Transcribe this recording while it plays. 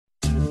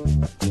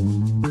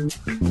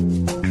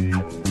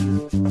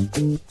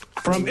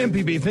From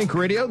MPB Think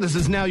Radio, this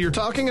is Now You're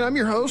Talking, and I'm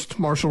your host,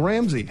 Marshall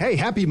Ramsey. Hey,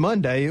 happy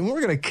Monday, and we're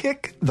going to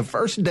kick the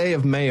first day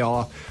of May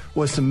off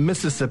with some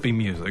Mississippi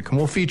music. And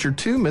we'll feature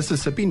two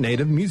Mississippi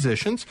native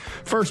musicians.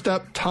 First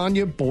up,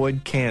 Tanya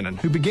Boyd Cannon,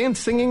 who began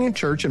singing in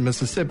church in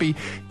Mississippi,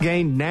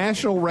 gained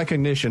national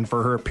recognition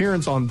for her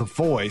appearance on The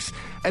Voice,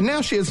 and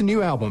now she has a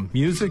new album,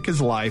 Music is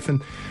Life,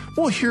 and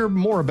we'll hear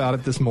more about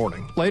it this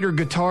morning. Later,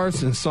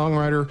 guitarist and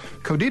songwriter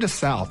Codita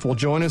South will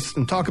join us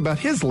and talk about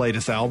his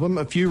latest album,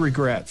 A Few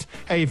Regrets.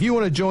 Hey, if you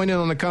want to join in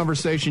on the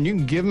conversation, you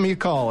can give me a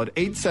call at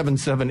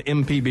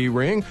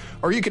 877-MPB-RING,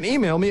 or you can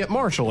email me at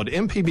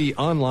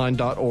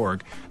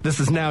marshall@mpbonline.org. This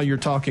is Now You're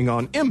Talking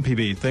on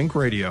MPB Think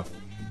Radio.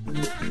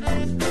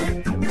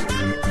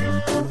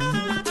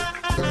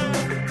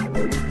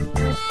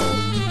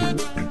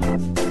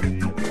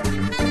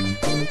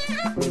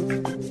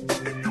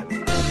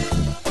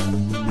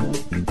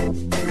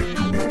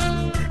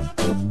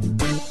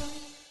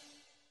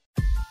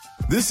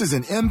 This is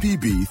an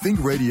MPB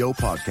Think Radio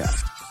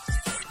podcast.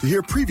 To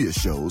hear previous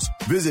shows,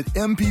 visit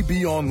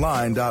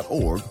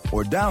mpbonline.org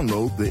or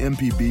download the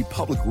MPB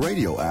Public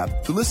Radio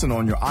app to listen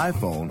on your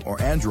iPhone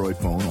or Android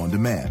phone on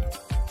demand.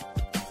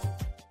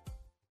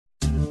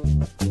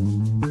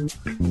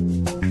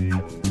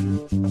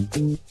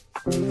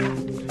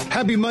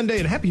 Happy Monday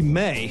and happy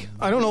May.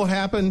 I don't know what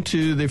happened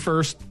to the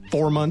first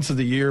 4 months of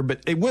the year,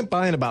 but it went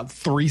by in about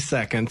 3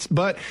 seconds.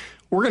 But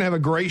we're going to have a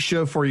great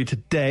show for you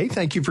today.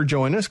 Thank you for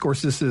joining us. Of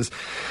course, this is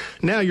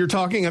Now You're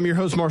Talking. I'm your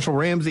host, Marshall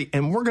Ramsey,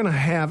 and we're going to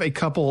have a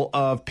couple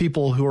of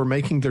people who are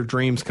making their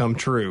dreams come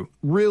true.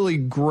 Really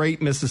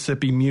great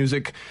Mississippi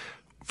music.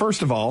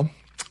 First of all,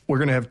 we're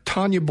going to have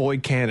Tanya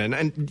Boyd Cannon.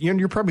 And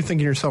you're probably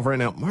thinking to yourself right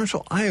now,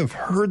 Marshall, I have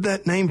heard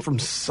that name from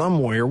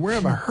somewhere. Where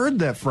have I heard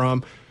that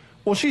from?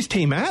 Well, she's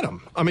Team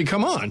Adam. I mean,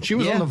 come on. She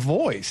was on The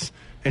Voice.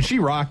 And she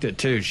rocked it,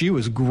 too. She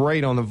was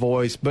great on The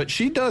Voice. But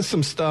she does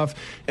some stuff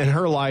in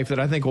her life that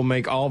I think will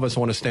make all of us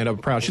want to stand up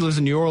and proud. She lives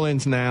in New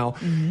Orleans now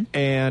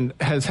and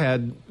has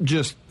had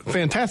just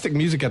fantastic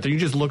music out there. You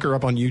just look her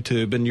up on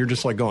YouTube, and you're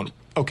just like going,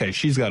 okay,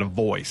 she's got a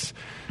voice.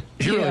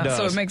 She really does.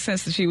 So it makes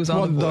sense that she was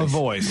on The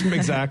Voice.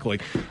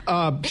 Exactly.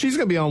 She's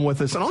going to be on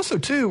with us. And also,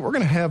 too, we're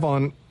going to have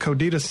on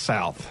Codita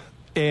South.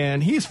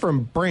 And he's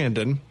from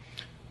Brandon,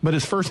 but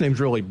his first name's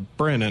really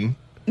Brennan.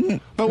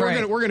 But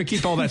we're gonna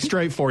keep all that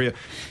straight for you.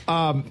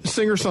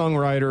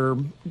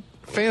 Singer-songwriter,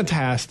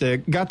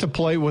 fantastic. Got to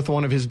play with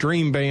one of his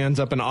dream bands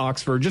up in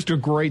Oxford. Just a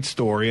great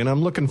story, and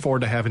I'm looking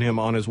forward to having him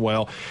on as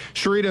well.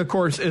 Sharita, of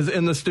course, is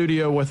in the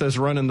studio with us,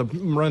 running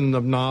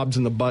the knobs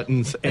and the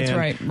buttons. That's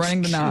right,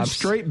 running the knobs.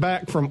 Straight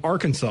back from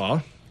Arkansas.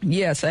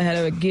 Yes, I had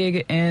a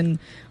gig in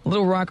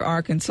Little Rock,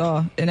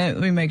 Arkansas, and let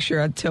me make sure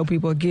I tell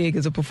people a gig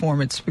is a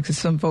performance because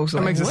some folks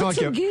are like, what's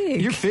a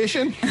gig? You're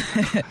fishing?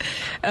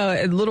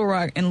 In Little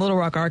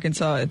Rock,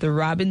 Arkansas, at the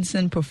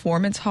Robinson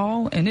Performance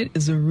Hall, and it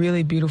is a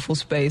really beautiful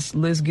space.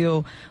 Liz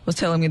Gill was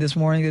telling me this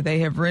morning that they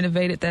have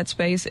renovated that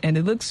space, and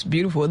it looks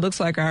beautiful. It looks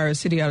like our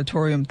city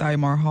auditorium,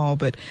 Thymar Hall,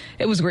 but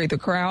it was great. The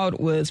crowd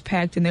was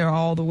packed in there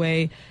all the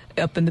way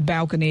up in the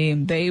balcony,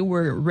 and they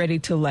were ready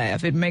to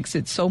laugh. It makes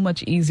it so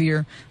much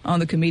easier on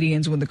the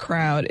comedians when the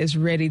crowd is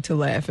ready to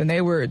laugh, and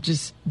they were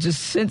just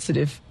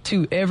sensitive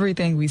to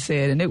everything we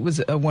said, and it was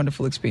a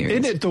wonderful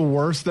experience. Isn't it the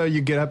worst, though?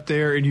 You get up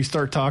there and you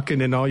start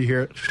talking, and all you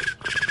hear...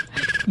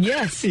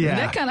 Yes. Yeah.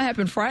 That kind of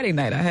happened Friday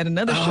night. I had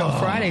another show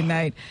Friday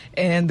night,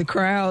 and the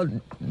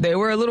crowd, they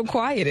were a little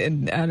quiet,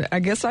 and I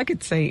guess I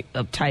could say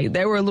uptight.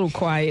 They were a little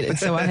quiet, and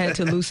so I had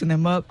to loosen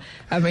them up.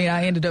 I mean,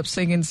 I ended up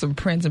singing some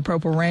Prince and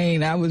Purple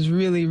Rain. I was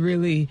really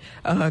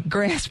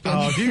grasping.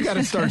 Oh, if you got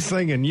to start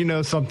singing, you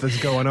know something's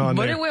going on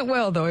but there. It went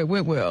well, though. It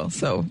went well.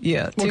 So,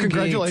 yeah. Well,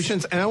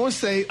 congratulations. Gigs. And I want to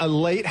say a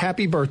late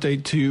happy birthday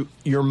to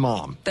your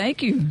mom.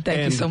 Thank you.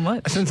 Thank you so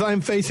much. Since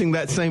I'm facing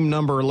that same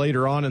number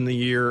later on in the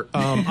year,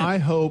 I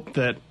hope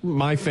that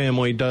my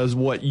family does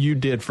what you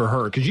did for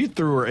her, because you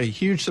threw her a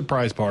huge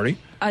surprise party.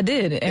 I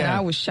did, and I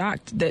was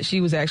shocked that she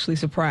was actually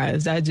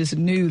surprised. I just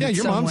knew that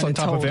your mom's on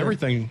top of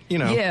everything, you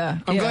know. Yeah.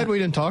 I'm glad we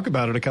didn't talk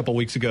about it a couple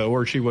weeks ago,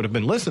 or she would have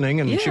been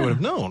listening and she would have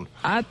known.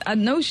 I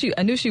knew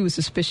she was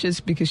suspicious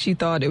because she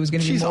thought it was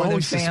going to be more than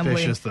family. She's always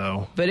suspicious,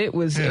 though. But it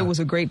was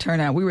a great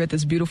turnout. We were at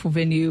this beautiful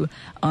venue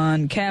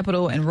on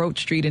Capitol and Roach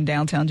Street in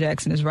downtown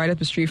Jackson. It's right up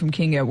the street from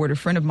King Edward. A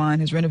friend of mine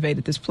has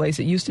renovated this place.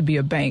 It used to be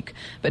a bank,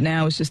 but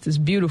now it's just this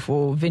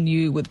beautiful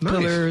venue with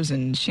pillars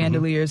and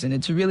chandeliers, and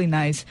it's really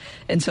nice.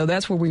 And so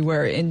that's where we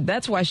were, and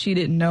that's why she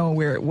didn't know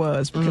where it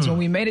was, because when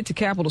we made it to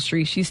Capitol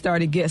Street, she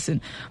started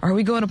guessing, are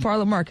we going to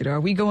Parlor Market? Are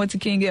we going to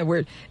King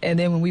Edward? And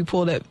then when we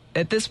pulled up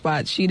at this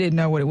spot, she didn't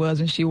know what it was,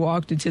 and she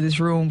walked into this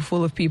room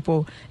full of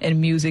people and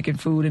music and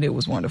food, and it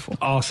was wonderful.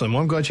 Awesome.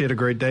 Well, I'm glad you had a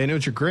great day, and it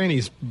was your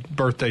granny's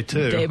birthday,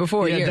 too. Day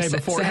before, day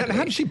before. Exactly.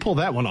 How did she pull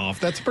that one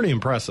off? That's pretty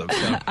impressive.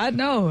 So. I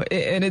know,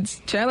 and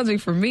it's challenging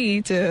for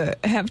me to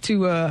have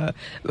to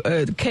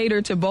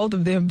cater to both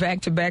of them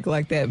back to back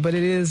like that, but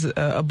it is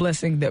a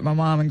blessing that my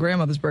mom and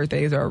grandmother's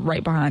birthdays are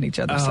right behind each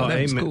other, so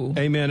that's cool.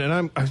 Amen.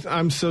 And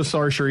I'm so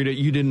sorry, Sharita,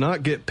 you did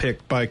not get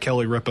picked by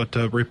Kelly Ripa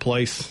to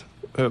replace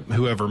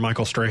whoever,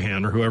 Michael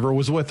Strahan or whoever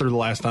was with her the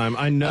last time.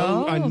 I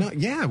know.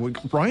 Yeah,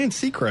 Ryan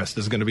Seacrest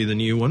is going to be the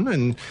new one.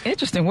 And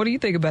interesting. What do you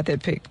think about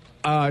that pick?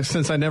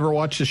 Since I never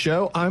watched the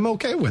show, I'm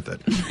okay with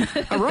it.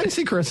 Ryan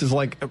Seacrest is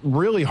like a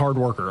really hard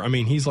worker. I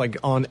mean, he's like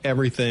on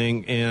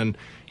everything, and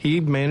he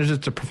manages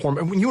to perform.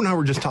 And you and I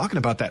were just talking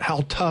about that,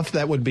 how tough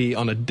that would be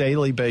on a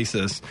daily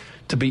basis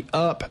to be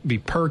up, be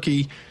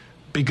perky,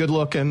 be good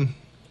looking.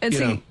 And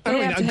see, I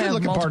mean, a good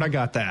looking part, I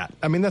got that.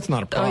 I mean, that's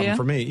not a problem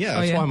for me. Yeah,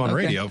 that's why I'm on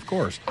radio, of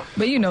course.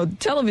 But,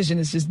 television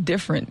is just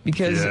different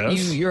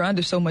because you're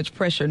under so much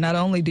pressure. Not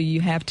only do you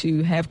have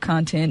to have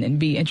content and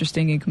be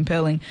interesting and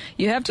compelling,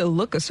 you have to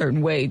look a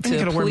certain way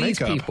to please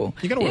people.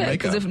 You got to wear makeup.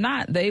 Because if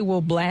not, they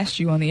will blast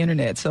you on the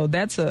internet. So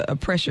that's a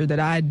pressure that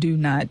I do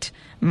not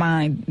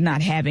mind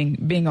not having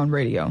being on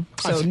radio.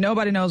 So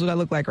nobody knows what I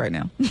look like right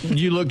now.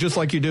 You look just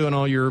like you do in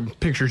all your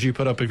pictures you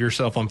put up of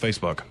yourself on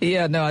Facebook.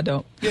 Yeah, no, I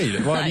don't. Yeah, you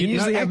do. Well, I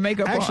usually have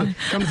makeup on.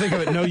 Come to think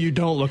of it, no, you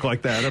don't look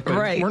like that.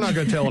 Right. We're not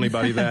going to tell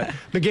anybody that.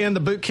 Began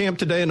the boot camp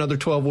today, another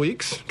 12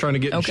 weeks, trying to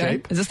get in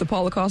shape. Is this the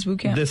Paul Lacoste boot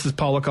camp? This is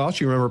Paul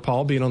Lacoste. You remember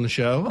Paul being on the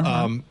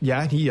show?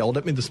 Yeah, he yelled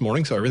at me this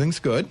morning, so everything's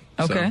good.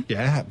 Okay. So,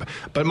 yeah.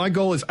 But my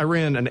goal is I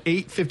ran an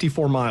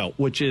 8:54 mile,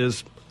 which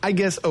is, I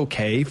guess,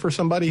 okay for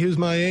somebody who's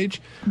my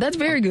age. That's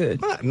very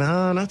good.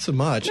 No, not so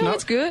much. No,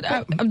 it's good.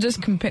 I'm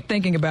just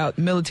thinking about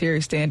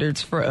military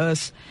standards. For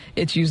us,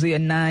 it's usually a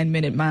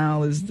 9-minute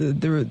mile is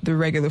the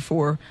regular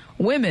for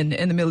women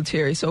in the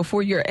military. So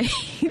for your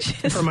age.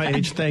 For my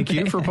age, thank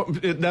you.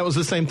 That was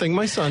the same thing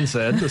my son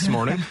said this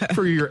morning.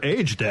 For your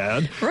age,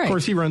 Dad. Right. Of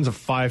course, he runs a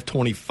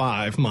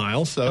 5:25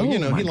 mile. So,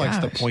 he likes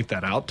to point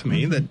that out to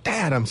me that,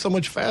 Dad, I'm so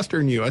much faster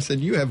than you. I said,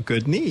 you have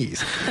good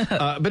knees.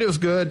 But it was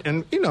good.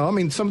 And,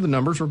 some of the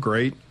numbers were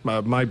great.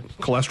 My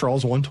cholesterol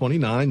is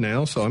 129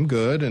 now, so I'm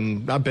good.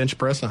 And I bench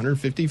press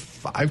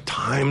 155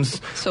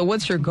 times. So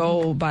what's your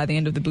goal by the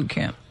end of the boot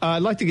camp?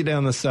 I'd like to get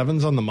down the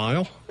 7s on the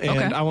mile.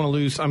 And I want to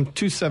lose, I'm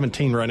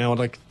 217 right now. I'd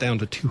like to get down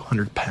to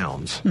 200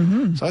 pounds.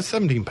 Mm-hmm. So that's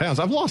 17 pounds.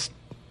 I've lost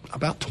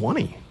about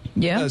 20.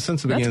 Yeah,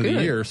 since the beginning of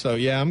the year. So,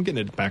 I'm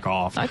getting it back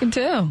off. I can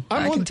tell.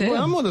 I'm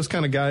one of those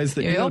kind of guys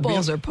that... Your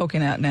elbows are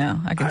poking out now.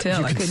 I can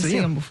tell. I couldn't see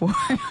them before.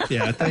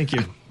 Yeah, thank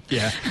you.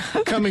 Yeah.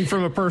 Coming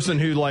from a person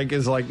who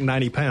is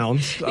 90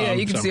 pounds. Yeah,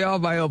 you can see all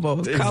my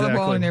elbows,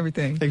 collarbone and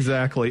everything.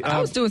 Exactly. I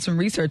was doing some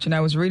research and I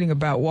was reading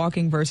about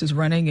walking versus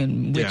running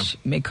and which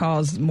may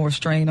cause more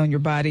strain on your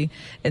body.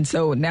 And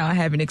so now I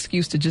have an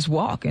excuse to just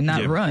walk and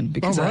not run.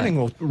 Because running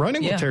will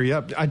tear you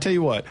up. I tell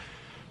you what.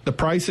 The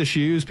price of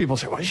shoes, people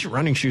say, well,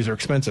 running shoes are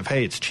expensive.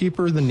 Hey, it's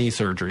cheaper than knee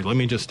surgery. Let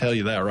me just tell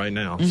you that right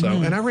now. Mm-hmm. So,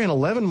 and I ran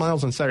 11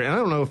 miles on Saturday. And I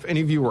don't know if any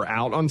of you were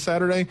out on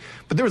Saturday,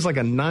 but there was like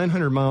a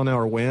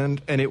 900-mile-an-hour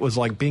wind, and it was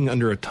like being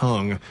under a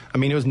tongue. I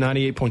mean, it was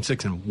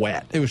 98.6 and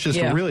wet. It was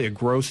just really a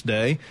gross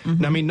day. Mm-hmm.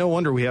 And I mean, no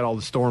wonder we had all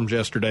the storms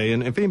yesterday.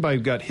 And if anybody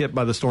got hit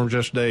by the storms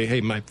yesterday,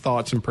 hey, my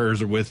thoughts and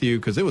prayers are with you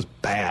because it was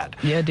bad.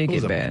 Yeah, it did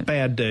get bad. It was a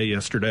bad day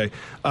yesterday.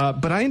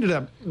 But I ended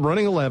up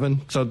running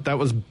 11, so that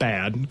was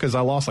bad because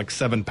I lost like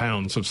 7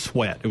 pounds of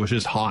sweat. It was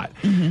just hot.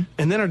 Mm-hmm.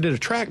 And then I did a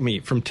track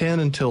meet from 10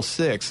 until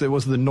 6. It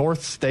was the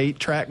North State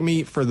track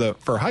meet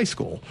for high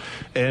school.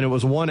 And it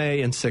was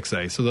 1A and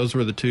 6A. So those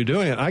were the two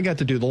doing it. I got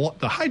to do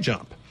the high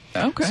jump.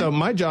 Okay. So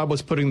my job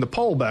was putting the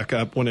pole back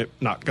up when it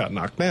got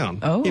knocked down.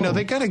 Oh.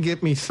 They got to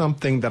get me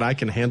something that I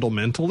can handle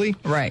mentally.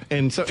 Right.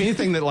 And so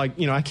anything that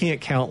I can't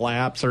count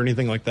laps or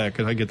anything like that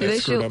because I get that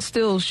screwed up. Do they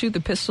still shoot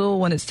the pistol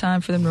when it's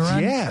time for them to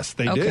run? Yes,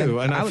 they do.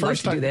 And I would like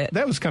to do that.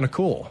 That was kind of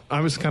cool. I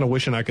was kind of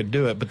wishing I could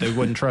do it, but they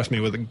wouldn't trust me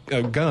with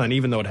a gun,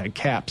 even though it had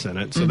caps in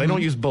it. So they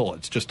don't use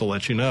bullets, just to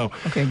let you know.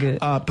 Okay, good.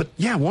 But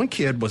yeah, one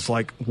kid was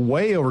like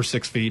way over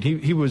 6 feet.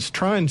 He was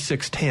trying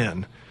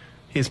 6'10".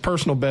 His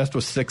personal best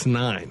was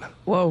 6'9".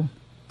 Whoa.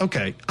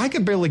 Okay, I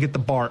could barely get the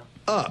bar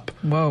up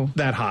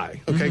that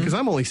high, okay, because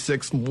I'm only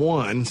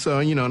 6'1", so,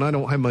 and I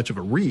don't have much of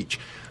a reach.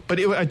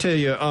 But I tell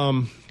you,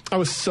 I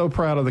was so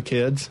proud of the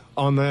kids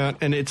on that,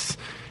 and it's,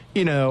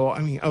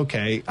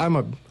 okay, I'm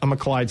a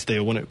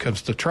Clydesdale when it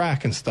comes to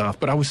track and stuff,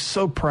 but I was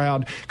so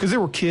proud because there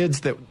were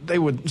kids that they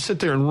would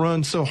sit there and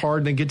run so hard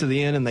and they get to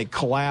the end and they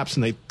collapse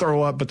and they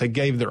throw up, but they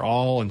gave their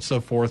all and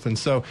so forth. And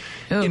so,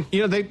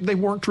 they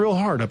worked real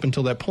hard up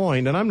until that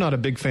point. And I'm not a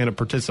big fan of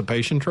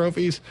participation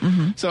trophies.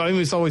 Mm-hmm. So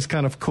it's always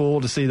kind of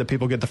cool to see that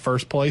people get the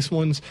first place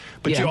ones,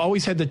 but you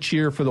always had to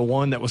cheer for the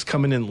one that was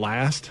coming in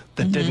last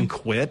that didn't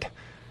quit.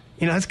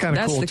 That's kind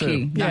of cool, too. That's the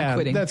key, not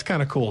quitting. That's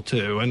kind of cool,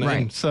 too.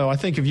 And so I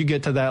think if you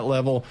get to that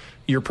level,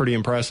 you're pretty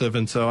impressive.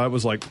 And so I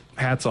was like,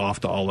 hats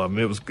off to all of them.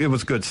 It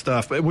was good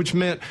stuff, which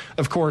meant,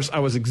 of course, I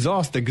was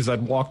exhausted because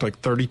I'd walked like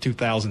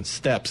 32,000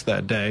 steps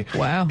that day.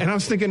 Wow. And I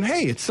was thinking,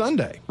 hey, it's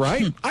Sunday,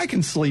 right? I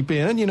can sleep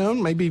in,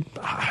 maybe,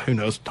 who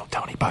knows, don't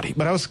tell anybody.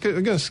 But I was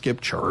going to skip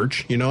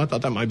church. I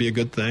thought that might be a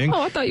good thing.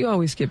 Oh, I thought you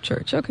always skip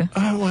church. Okay.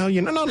 Well,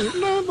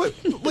 no, but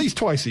at least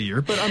twice a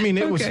year. But I mean,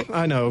 it was,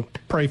 I know,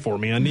 pray for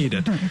me. I need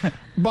it.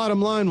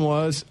 Bottom line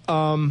was,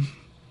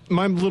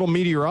 my little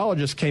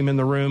meteorologist came in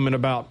the room at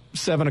about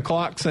 7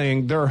 o'clock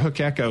saying there are hook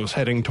echoes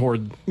heading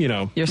toward,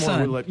 Your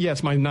son?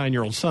 Yes, my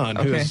 9-year-old son,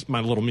 who Okay. is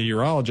my little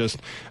meteorologist,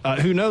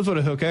 who knows what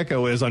a hook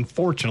echo is,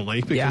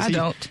 unfortunately. Yeah, I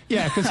don't.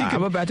 Yeah, because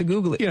I'm about to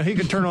Google it. he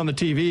could turn on the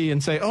TV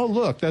and say, "Oh,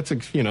 look, that's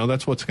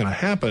what's going to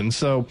happen."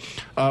 So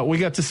we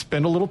got to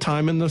spend a little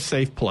time in the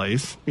safe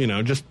place,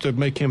 just to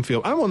make him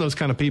feel. I'm one of those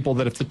kind of people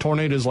that if the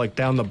tornado is like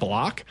down the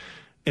block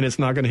and it's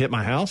not going to hit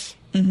my house,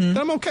 then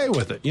I'm okay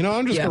with it.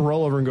 I'm just going to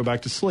roll over and go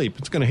back to sleep.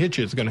 It's going to hit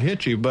you. It's going to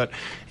hit you. But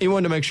he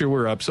wanted to make sure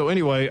we're up. So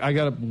anyway, I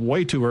got up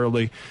way too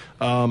early.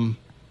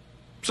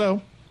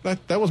 So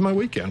that was my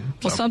weekend.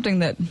 Well, something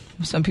that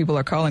some people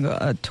are calling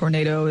a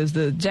tornado is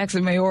the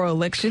Jackson mayoral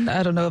election.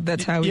 I don't know if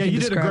that's how we can you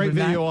describe it. did a great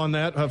video on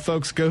that.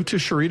 Folks, go to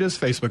Sharita's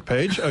Facebook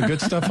page. Good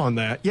stuff on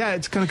that. Yeah,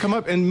 it's going to come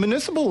up. And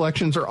municipal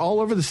elections are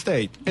all over the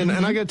state. And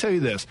I got to tell you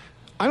this.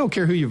 I don't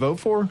care who you vote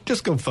for.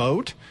 Just go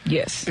vote.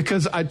 Yes.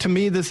 Because to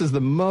me, this is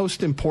the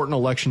most important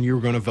election you're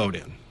going to vote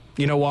in.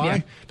 You know why?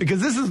 Yeah.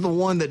 Because this is the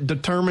one that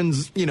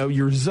determines,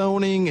 your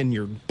zoning and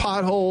your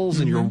potholes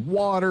and your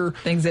water.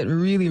 Things that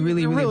really,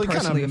 really, really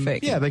personally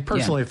affect you. Yeah, they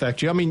personally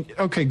affect you. I mean,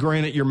 okay,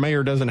 granted, your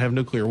mayor doesn't have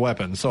nuclear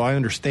weapons, so I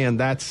understand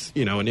that's,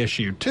 an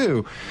issue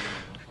too.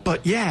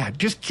 But yeah,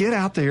 just get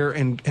out there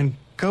and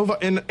go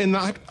vote.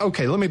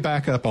 Okay, let me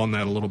back up on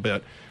that a little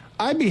bit.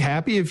 I'd be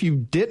happy if you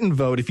didn't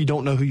vote if you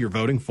don't know who you're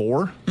voting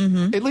for.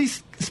 Mm-hmm. At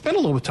least spend a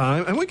little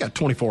time, and we got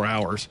 24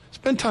 hours.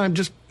 Spend time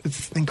it's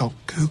this thing called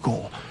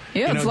Google.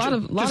 Yeah, it's a lot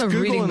of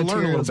Google reading and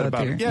learn a little materials bit out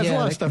about there. it. Yeah, there's a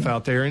lot of stuff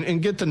out there,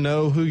 and get to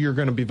know who you're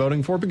going to be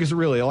voting for, because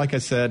really, like I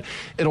said,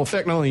 it'll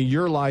affect not only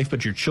your life,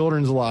 but your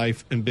children's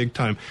life, and big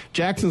time.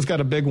 Jackson's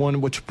got a big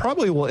one, which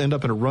probably will end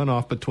up in a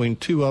runoff between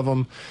two of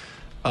them.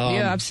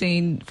 I've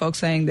seen folks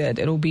saying that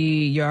it'll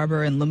be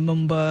Yarber and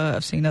Lumumba.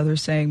 I've seen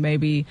others saying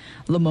maybe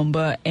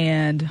Lumumba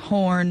and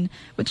Horn,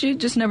 but you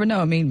just never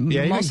know. I mean,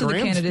 most of the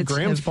candidates.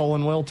 Graham's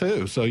polling well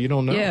too, so you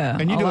don't know. Yeah,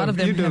 and you do a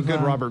good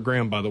have, Robert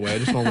Graham, by the way. I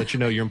just want to let you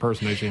know your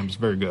impersonation of him is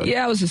very good.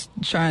 Yeah, I was just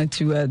trying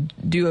to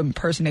do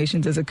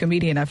impersonations as a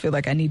comedian. I feel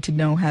like I need to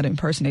know how to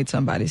impersonate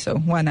somebody, so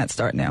why not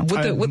start now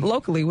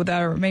locally with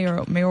our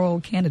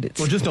mayoral candidates?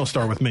 Well, just don't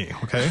start with me,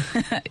 okay?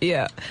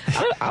 Yeah,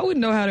 I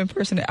wouldn't know how to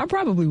impersonate. I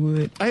probably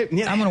would.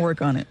 I'm going to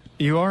work on it.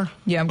 You are?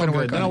 Yeah, I'm going to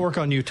work on it. Then I'll work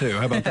on you, too.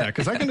 How about that?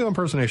 Because I can do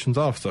impersonations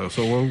also.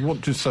 So we'll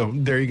just,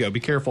 there you go. Be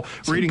careful.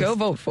 So go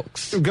vote,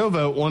 folks. Go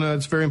vote. One,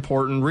 that's very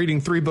important.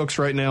 Reading 3 books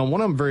right now. One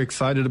I'm very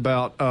excited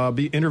about.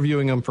 Be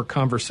interviewing them for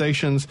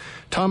Conversations.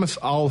 Thomas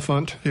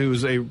Oliphant,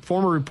 who's a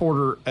former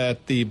reporter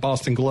at the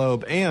Boston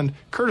Globe, and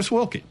Curtis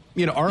Wilkie.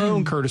 Our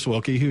own Curtis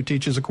Wilkie, who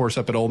teaches a course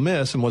up at Ole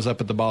Miss and was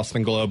up at the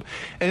Boston Globe.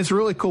 And it's a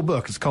really cool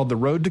book. It's called The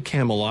Road to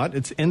Camelot.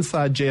 It's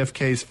inside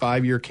JFK's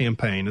 5-year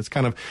campaign. It's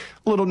kind of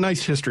a little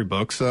nice history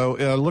book. So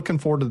looking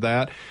forward to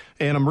that.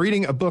 And I'm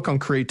reading a book on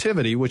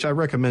creativity, which I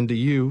recommend to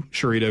you,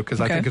 Sharita, because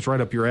I think it's right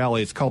up your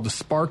alley. It's called The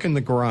Spark and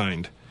the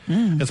Grind.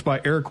 It's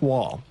by Eric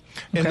Wall.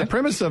 And the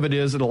premise of it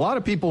is that a lot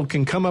of people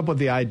can come up with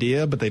the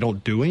idea, but they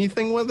don't do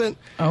anything with it.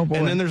 Oh, boy.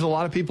 And then there's a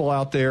lot of people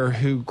out there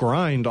who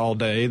grind all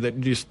day that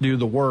just do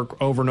the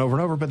work over and over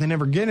and over, but they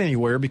never get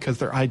anywhere because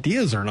their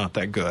ideas are not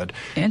that good.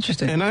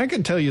 Interesting. And I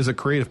can tell you as a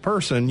creative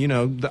person,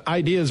 the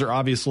ideas are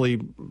obviously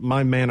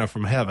my manna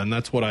from heaven.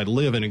 That's what I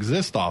live and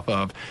exist off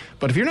of.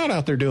 But if you're not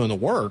out there doing the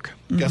work,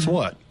 guess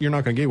what? You're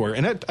not going to get anywhere.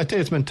 And I tell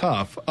you, it's been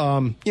tough.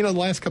 The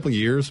last couple of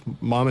years,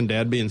 mom and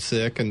dad being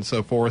sick and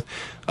so forth,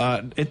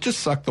 it just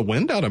sucked the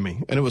wind out of me,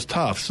 and it was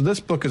tough. So this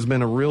book has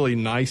been a really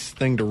nice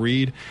thing to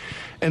read.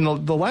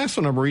 And the last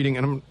one I'm reading,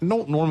 and I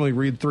don't normally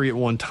read 3 at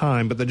one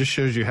time, but that just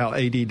shows you how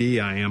ADD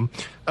I am,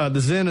 The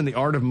Zen and the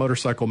Art of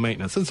Motorcycle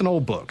Maintenance. It's an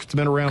old book. It's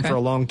been around for a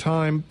long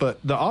time, but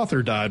the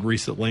author died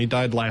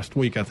last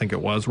week, I think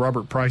it was,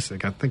 Robert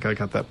Pricek. I think I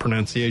got that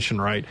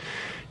pronunciation right.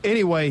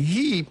 Anyway,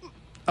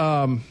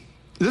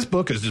 this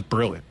book is just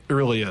brilliant. It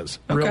really is.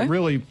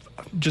 Really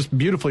just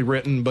beautifully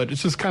written, but it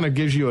just kind of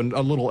gives you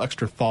a little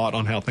extra thought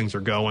on how things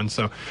are going.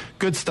 So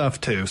good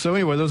stuff, too. So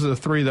anyway, those are the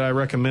 3 that I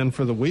recommend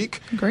for the week.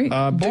 Great.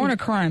 Born a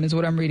Crime is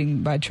what I'm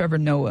reading by Trevor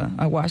Noah.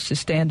 I watched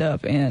his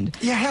stand-up, and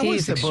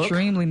he's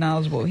extremely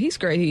knowledgeable. He's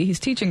great. He's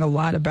teaching a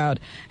lot about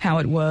how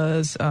it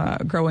was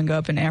growing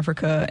up in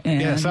Africa.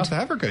 And South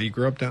Africa. You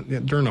grew up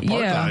during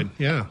apartheid.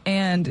 Yeah.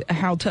 And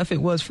how tough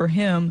it was for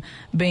him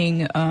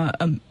being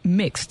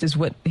mixed is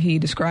what he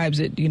describes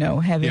it,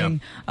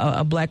 having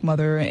a black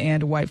mother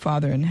and a white father,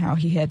 and how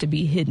he had to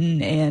be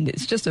hidden. And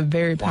it's just a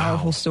very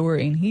powerful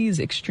story, and he's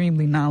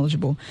extremely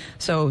knowledgeable.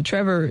 So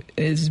Trevor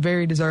is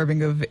very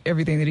deserving of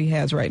everything that he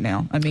has right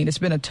now. I mean, it's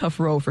been a tough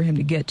road for him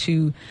to get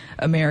to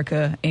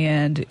America,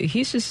 and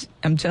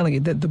I'm telling you,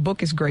 the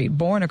book is great.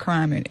 Born a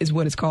Crime is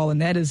what it's called,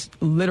 and that is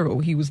literal.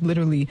 He was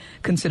literally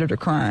considered a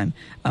crime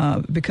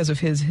because of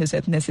his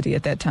ethnicity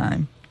at that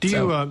time.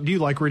 Do you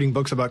like reading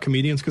books about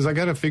comedians? Because I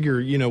got to figure,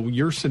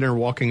 you're sitting there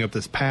walking up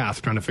this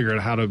path trying to figure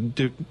out how to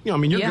do.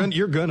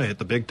 You're going to hit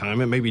the big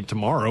time. It may be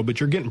tomorrow, but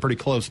you're getting pretty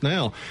close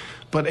now.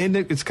 But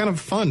it's kind of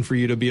fun for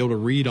you to be able to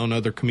read on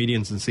other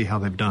comedians and see how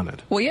they've done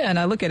it. Well, yeah, and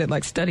I look at it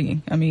like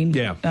studying. I mean,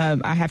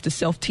 I have to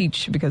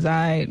self-teach because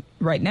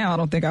right now I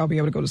don't think I'll be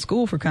able to go to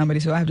school for comedy,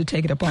 so I have to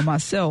take it up on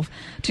myself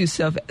to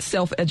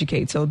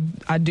self-educate. So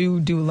I do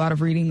a lot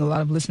of reading, a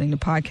lot of listening to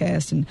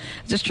podcasts, and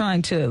just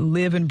trying to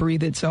live and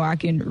breathe it so I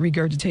can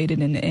regurgitate it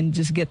and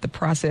just get the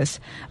process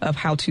of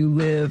how to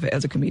live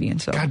as a comedian.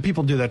 So God,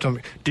 people do that to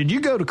me. Did you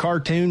go to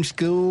cartoon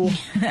school?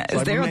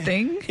 Is there a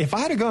thing? If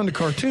I had gone to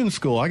cartoon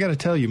school, I got to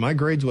tell you, my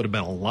grades would have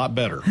been a lot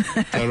better.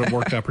 That would have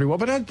worked out pretty well.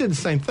 But I did the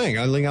same thing.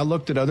 I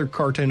looked at other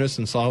cartoonists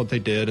and saw what they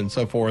did and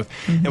so forth.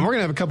 Mm-hmm. And we're going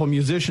to have a couple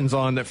musicians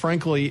on that,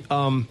 frankly,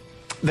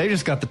 they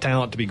just got the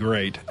talent to be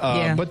great.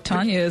 But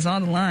Tanya is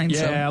on the line. Yeah,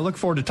 so. I look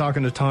forward to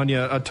talking to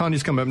Tanya.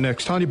 Tanya's coming up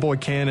next. Tanya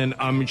Boyd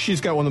Cannon. She's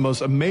got one of the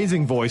most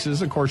amazing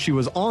voices. Of course, she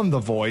was on The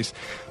Voice.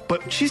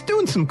 But she's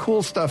doing some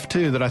cool stuff,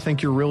 too, that I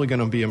think you're really going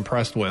to be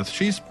impressed with.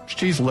 She's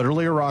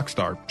literally a rock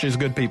star. She's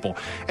good people.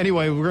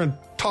 Anyway, we're going to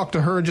talk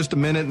to her in just a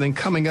minute. And then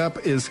coming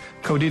up is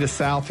Codita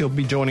South. He'll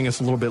be joining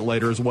us a little bit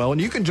later as well. And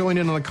you can join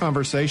in on the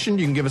conversation.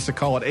 You can give us a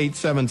call at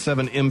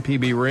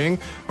 877-MPB-RING.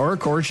 Or, of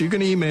course, you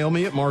can email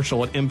me at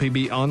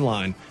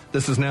Marshall@MPBOnline.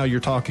 This is Now You're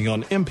Talking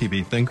on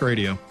MPB Think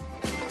Radio.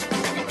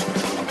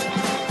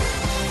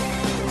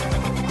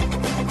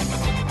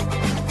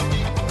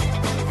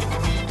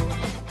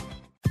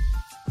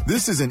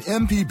 This is an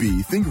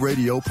MPB Think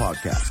Radio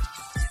podcast.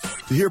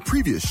 To hear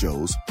previous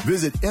shows,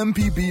 visit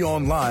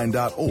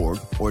mpbonline.org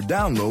or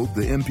download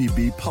the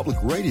MPB Public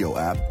Radio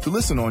app to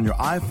listen on your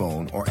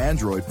iPhone or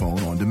Android phone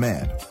on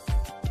demand.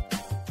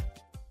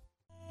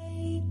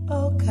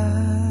 Oh God,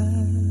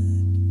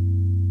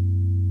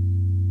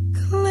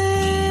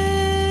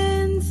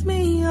 cleanse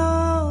me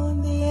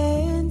on the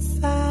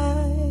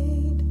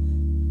inside,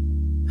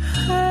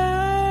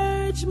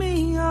 purge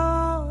me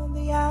on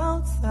the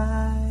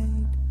outside,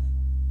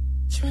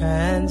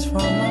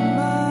 transform my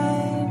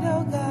mind,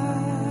 oh God.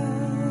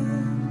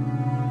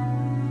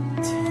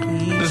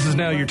 This is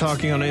Now You're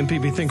Talking on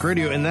MPB Think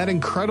Radio, and that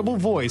incredible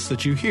voice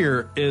that you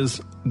hear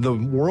is the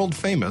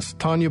world-famous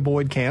Tanya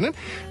Boyd Cannon.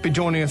 Be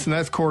joining us, and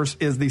that, of course,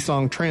 is the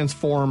song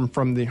Transform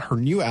from her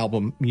new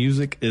album,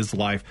 Music is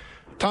Life.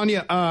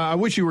 Tanya, I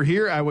wish you were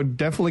here. I would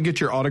definitely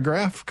get your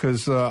autograph,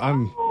 because you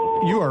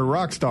are a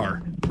rock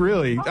star,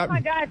 really. Oh,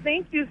 my God,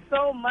 thank you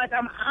so much.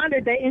 I'm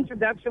honored. That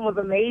introduction was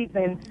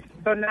amazing.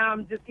 So now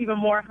I'm just even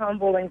more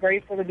humble and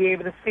grateful to be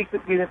able to speak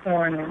with you this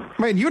morning.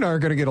 Man, you and I are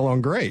going to get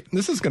along great.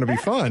 This is going to be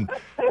fun.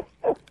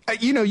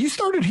 You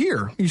started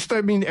here.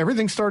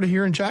 Everything started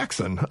here in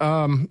Jackson.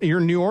 You're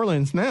in New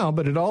Orleans now,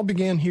 but it all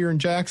began here in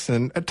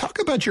Jackson. Talk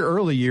about your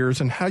early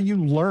years and how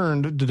you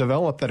learned to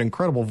develop that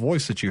incredible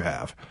voice that you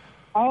have.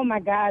 Oh, my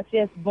gosh,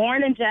 yes.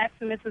 Born in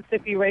Jackson,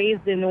 Mississippi,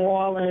 raised in New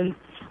Orleans.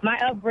 My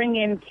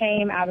upbringing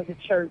came out of the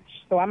church.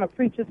 So I'm a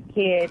preacher's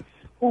kid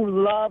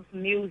who loves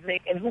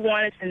music and who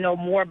wanted to know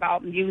more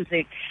about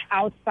music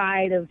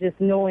outside of just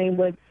knowing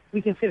what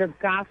we consider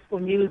gospel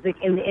music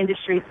in the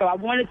industry. So I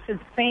wanted to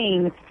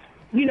sing,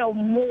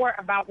 more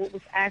about what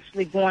was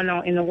actually going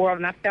on in the world.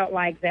 And I felt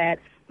like that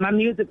my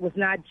music was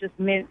not just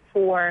meant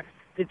for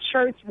the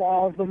church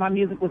walls, but my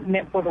music was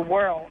meant for the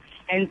world.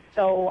 And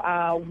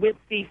so with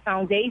the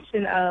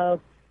foundation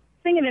of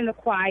singing in the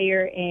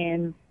choir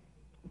and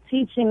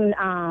teaching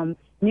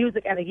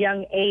music at a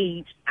young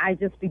age, I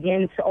just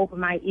began to open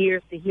my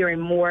ears to hearing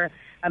more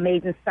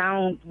amazing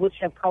sounds, which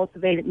have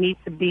cultivated me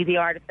to be the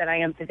artist that I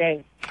am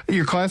today.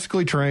 You're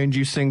classically trained.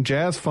 You sing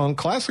jazz, funk,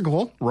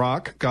 classical,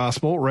 rock,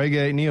 gospel,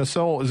 reggae,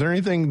 neo-soul. Is there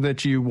anything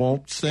that you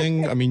won't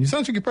sing? I mean, it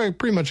sounds like you probably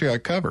pretty much got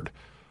it covered.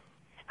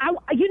 I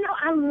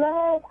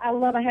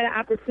had an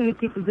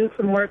opportunity to do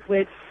some work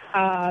with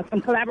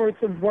some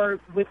collaborative work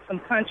with some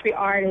country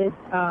artists,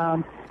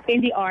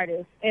 indie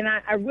artists. And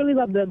I really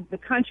love the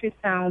country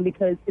sound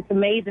because it's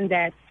amazing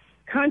that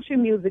country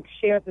music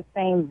shares the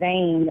same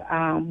vein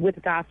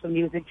with gospel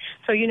music.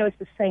 So, it's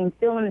the same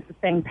feeling, it's the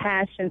same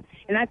passion.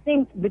 And I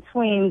think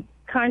between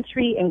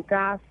country and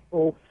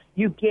gospel,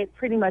 you get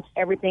pretty much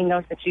everything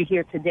else that you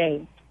hear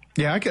today.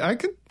 Yeah,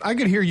 I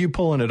could hear you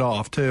pulling it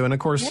off, too. And, of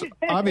course,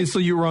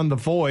 obviously you were on The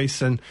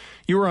Voice and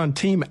you were on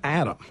Team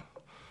Adam.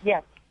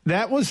 Yes.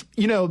 That was,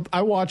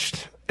 I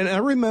watched, and I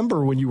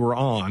remember when you were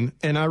on,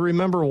 and I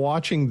remember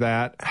watching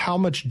that, how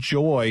much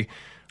joy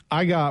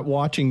I got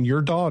watching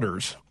your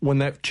daughters when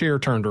that chair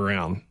turned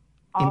around.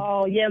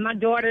 Oh, yeah, my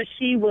daughter,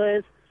 she's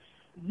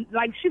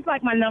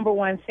like my number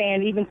one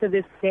fan, even to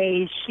this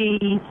day.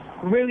 She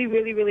really,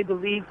 really, really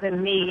believes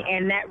in me,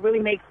 and that really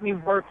makes me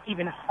work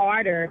even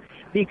harder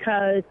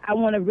because I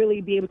want to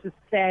really be able to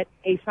set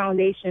a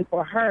foundation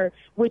for her,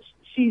 which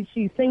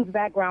she sings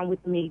background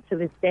with me to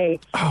this day.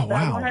 Oh, wow. So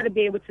I want her to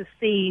be able to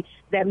see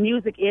that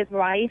music is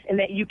life and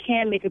that you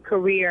can make a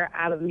career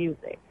out of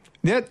music.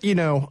 That,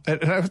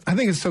 I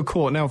think it's so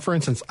cool. Now, for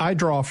instance, I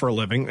draw for a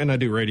living and I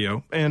do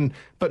radio,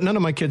 but none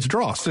of my kids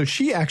draw. So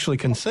she actually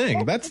can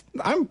sing.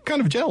 I'm kind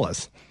of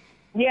jealous.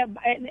 Yeah,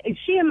 and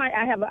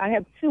I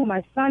have two.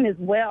 My son as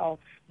well.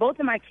 Both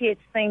of my kids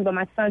sing, but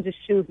my son just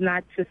chooses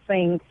not to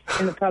sing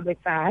in the public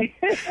side.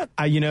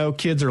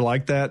 Kids are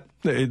like that.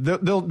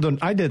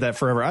 I did that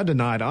forever. I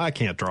denied. I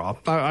can't draw.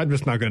 I'm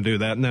just not going to do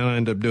that. And then I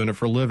end up doing it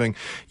for a living.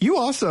 You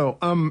also,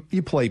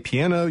 you play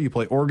piano, you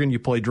play organ, you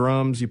play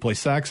drums, you play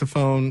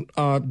saxophone.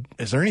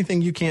 Is there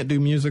anything you can't do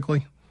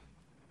musically?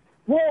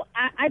 Well,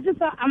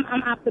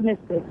 I'm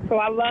optimistic, so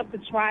I love to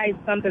try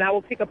something. I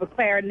will pick up a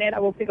clarinet, I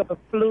will pick up a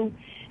flute,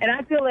 and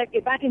I feel like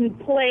if I can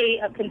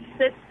play a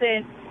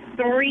consistent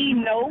 3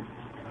 notes,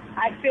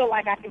 I feel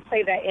like I can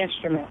play that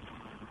instrument.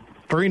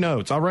 3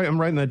 notes. I'm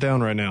writing that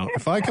down right now.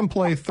 If I can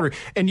play 3,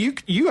 and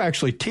you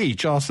actually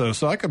teach also,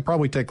 so I could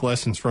probably take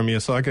lessons from you,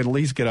 so I could at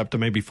least get up to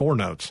maybe 4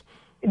 notes.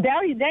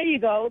 There you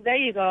go.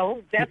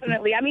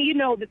 Definitely. I mean,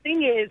 the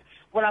thing is,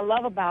 what I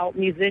love about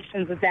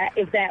musicians is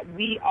that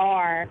we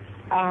are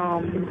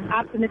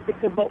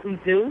optimistic of what we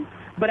do,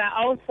 but I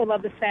also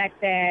love the fact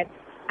that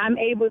I'm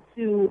able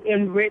to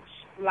enrich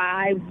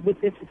lives with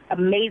this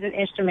amazing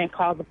instrument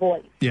called the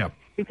voice. Yeah.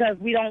 Because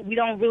we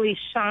don't really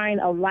shine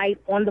a light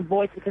on the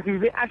voice because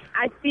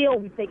I feel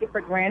we take it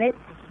for granted.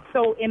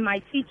 So in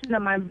my teaching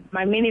of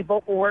my mini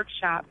vocal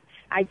workshops,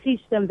 I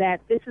teach them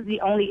that this is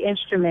the only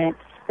instrument.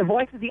 The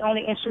voice is the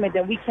only instrument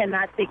that we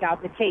cannot take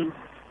out the case.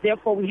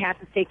 Therefore, we have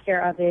to take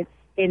care of it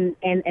and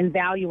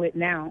value it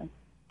now.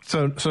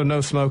 So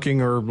no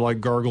smoking or like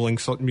gargling,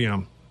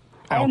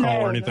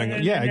 alcohol or anything. No,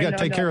 you got to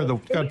take care of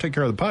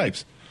the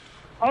pipes.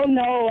 Oh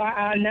no,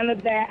 none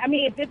of that. I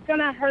mean, if it's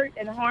gonna hurt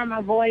and harm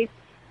my voice,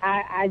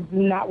 I do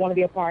not want to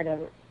be a part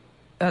of it.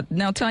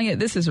 Now, Tanya,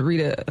 this is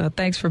Rita.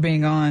 Thanks for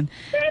being on.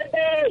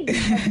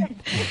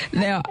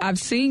 Now, I've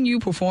seen you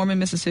perform in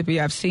Mississippi.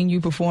 I've seen you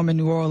perform in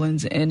New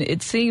Orleans, and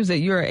it seems that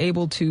you're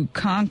able to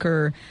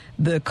conquer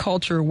the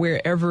culture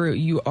wherever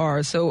you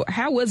are. So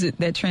how was it,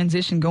 that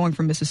transition going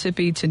from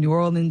Mississippi to New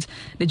Orleans?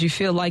 Did you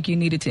feel like you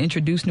needed to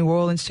introduce New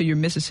Orleans to your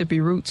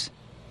Mississippi roots?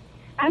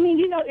 I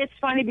mean, it's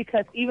funny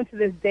because even to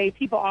this day,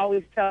 people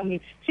always tell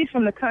me, she's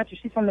from the country.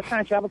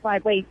 I was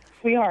like, wait,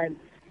 sweetheart,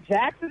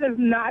 Jackson is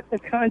not the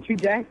country.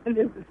 Jackson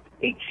is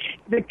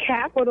the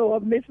capital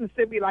of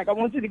Mississippi. Like, I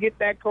want you to get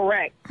that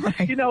correct. Right.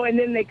 And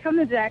then they come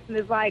to Jackson,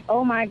 it's like,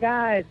 oh, my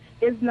God,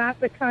 it's not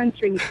the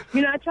country.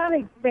 I try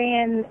to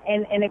expand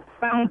and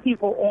expound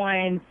people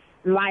on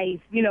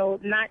life,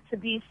 not to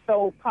be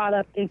so caught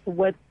up into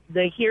what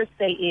the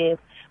hearsay is,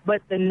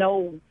 but the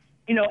know,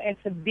 and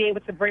to be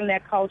able to bring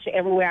that culture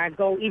everywhere I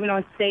go, even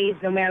on stage,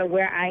 no matter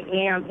where I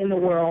am in the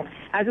world.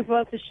 I just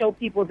love to show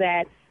people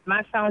that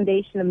my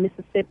foundation of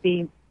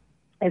Mississippi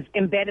is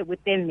embedded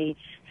within me.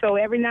 So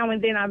every now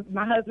and then,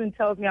 my husband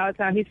tells me all the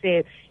time, he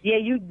said, yeah,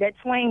 that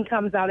twang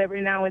comes out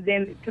every now and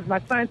then, because my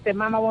son said,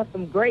 Mom, I want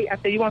some great. I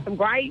said, you want some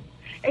great?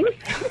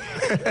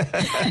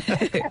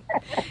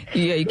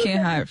 Yeah, you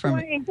can't hide from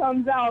it. Twang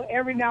comes out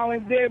every now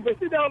and then, but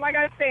like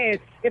I said,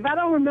 if I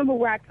don't remember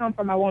where I come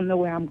from, I won't know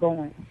where I'm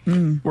going.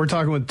 We're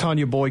talking with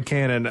Tanya Boyd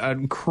Cannon, an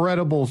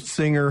incredible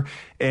singer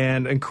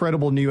and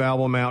incredible new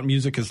album out,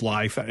 Music is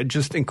Life. I'm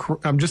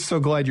just so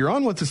glad you're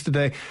on with us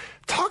today.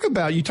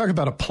 You talk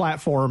about a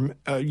platform,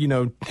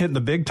 hitting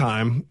the big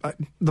time,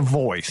 The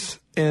Voice.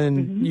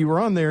 And you were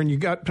on there, and you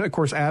got, of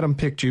course, Adam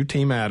picked you,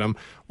 Team Adam.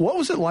 What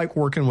was it like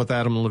working with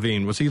Adam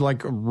Levine? Was he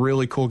like a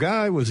really cool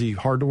guy? Was he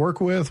hard to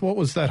work with? What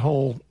was that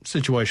whole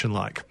situation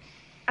like?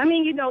 I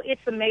mean,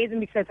 it's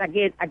amazing because I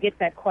get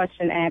that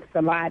question asked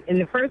a lot.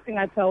 And the first thing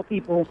I tell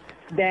people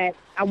that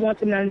I want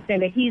them to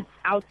understand that he's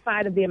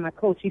outside of being my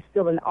coach, he's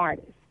still an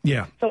artist.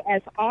 Yeah. So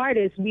as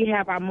artists, we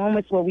have our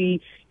moments where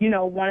we,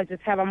 want to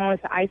just have our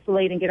moments to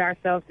isolate and get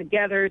ourselves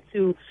together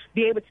to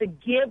be able to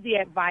give the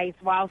advice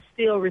while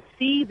still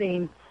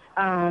receiving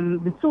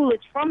the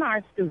tutelage from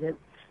our students.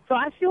 So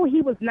I feel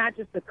he was not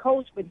just a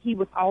coach, but he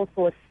was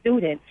also a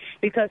student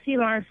because he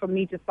learned from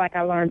me just like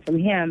I learned from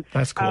him.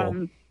 That's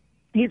cool.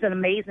 He's an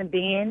amazing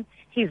being.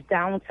 He's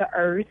down to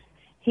earth.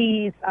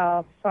 He's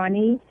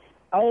funny.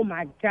 Oh,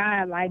 my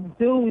God,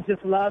 dude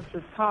just loves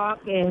to talk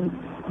and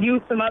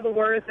use some other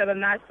words that are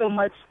not so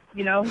much,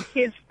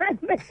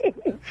 kids-friendly.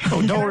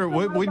 Oh, don't worry,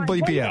 we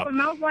bleep you out. I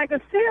was like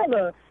a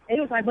sailor. And he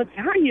was like, but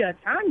Tanya.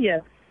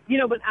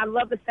 But I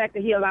love the fact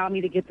that he allowed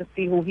me to get to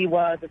see who he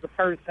was as a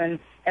person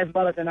as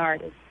well as an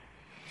artist.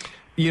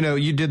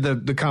 You did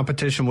the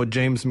competition with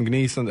James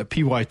McNeese on the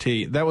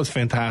PYT. That was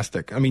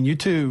fantastic. I mean, you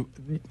two,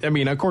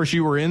 of course,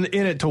 you were in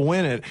it to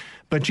win it,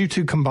 but you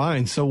two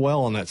combined so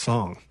well on that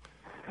song.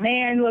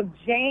 Man, look,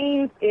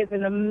 James is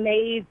an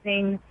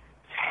amazing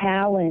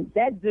talent.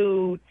 That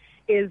dude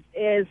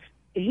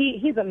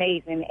he's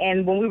amazing.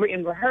 And when we were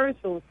in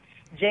rehearsals,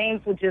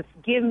 James would just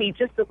give me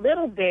just a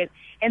little bit.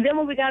 And then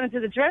when we got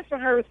into the dress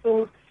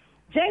rehearsals,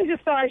 James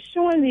just started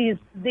showing these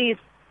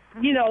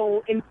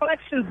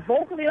inflections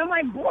vocally. I'm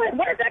like, boy,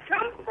 where did that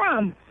come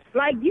from?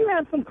 Like, you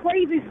have some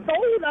crazy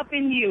soul up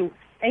in you.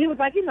 And he was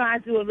like, I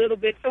do a little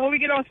bit. So when we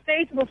get on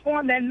stage to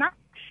perform that night,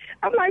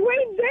 I'm like,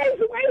 wait, James,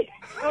 wait.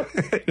 So,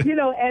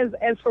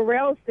 as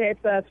Pharrell said,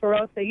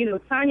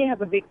 Tanya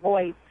has a big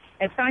voice,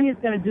 and Tanya's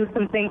going to do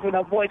some things with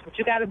her voice, but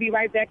you got to be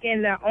right back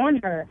in there on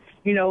her.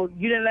 You know,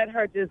 you didn't let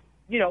her just,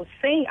 you know,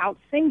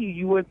 out-sing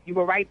you. You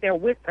were right there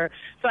with her.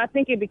 So I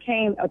think it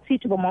became a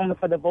teachable moment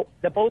for the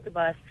both of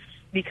us,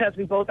 because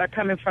we both are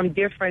coming from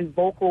different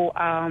vocal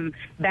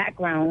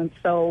backgrounds.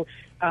 So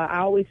I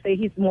always say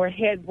he's more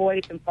head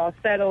voice and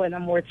falsetto, and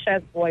I'm more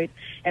chest voice,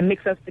 and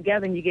mix us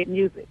together and you get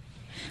music.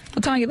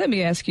 Well, Tanya, let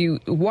me ask you,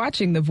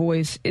 watching The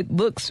Voice, it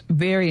looks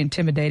very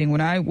intimidating.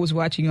 When I was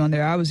watching you on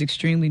there, I was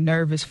extremely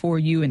nervous for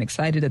you and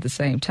excited at the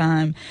same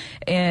time.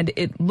 And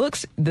it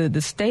looks,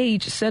 the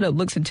stage setup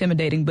looks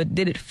intimidating, but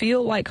did it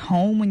feel like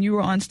home when you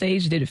were on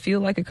stage? Did it feel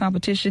like a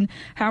competition?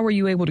 How were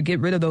you able to get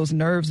rid of those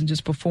nerves and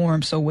just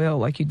perform so well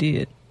like you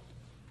did?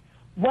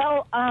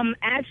 Well,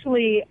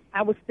 actually,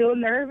 I was still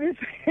nervous.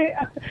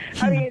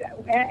 I mean,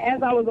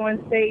 as I was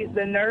on stage,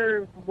 the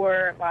nerves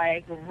were,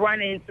 like,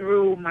 running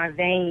through my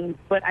veins.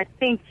 But I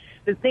think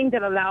the thing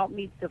that allowed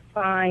me to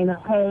find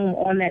home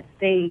on that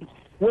stage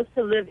was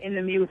to live in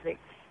the music.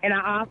 And I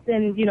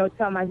often, you know,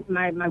 tell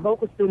my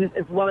vocal students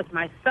as well as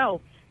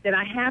myself that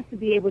I have to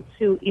be able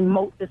to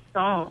emote the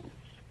song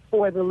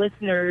for the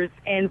listeners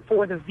and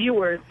for the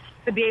viewers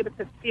to be able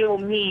to feel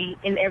me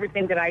in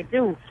everything that I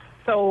do.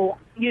 So,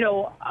 you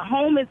know,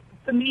 home is,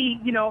 for me,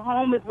 you know,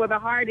 home is where the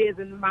heart is,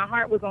 and my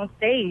heart was on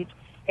stage,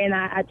 and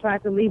I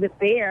tried to leave it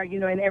there, you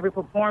know, in every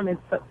performance.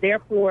 But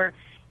therefore,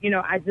 you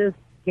know, I just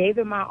gave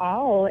it my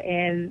all,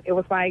 and it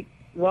was like,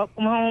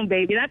 welcome home,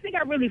 baby. And I think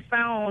I really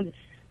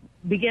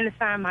began to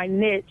find my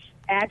niche,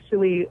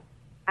 actually,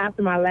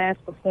 after my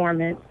last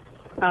performance,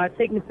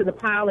 Take Me to the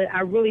Pilot.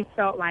 I really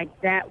felt like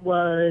that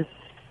was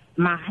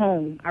my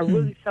home. I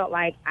really felt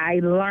like I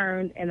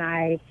learned and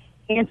I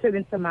entered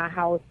into my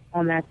house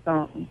on that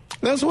song.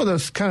 That's one of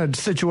those kind of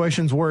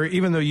situations where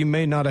even though you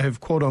may not have,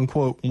 quote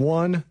unquote,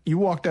 won, you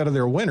walked out of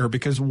there a winner,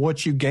 because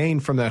what you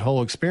gained from that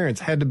whole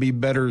experience had to be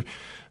better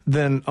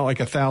than like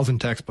 1,000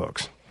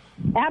 textbooks.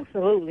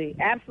 Absolutely.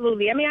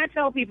 Absolutely. I mean, I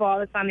tell people all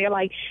the time, they're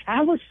like,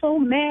 I was so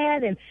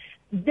mad and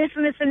this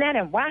and that,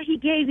 and why he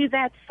gave you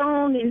that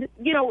song. And,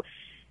 you know,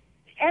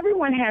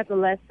 everyone has a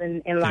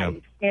lesson in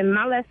life. Yeah. And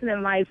my lesson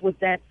in life was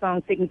that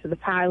song, Take Me to the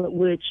Pilot,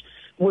 which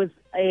was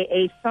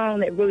a song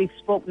that really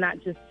spoke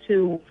not just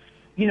to,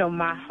 you know,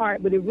 my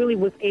heart, but it really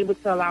was able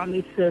to allow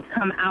me to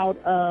come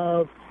out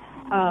of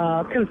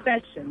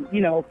confession. You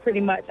know,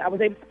 pretty much I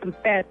was able to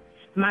confess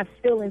my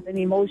feelings and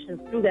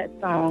emotions through that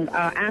song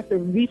after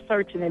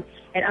researching it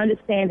and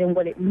understanding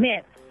what it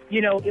meant. You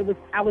know,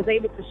 I was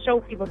able to show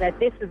people that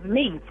this is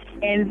me.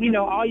 And, you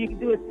know, all you can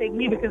do is take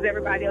me because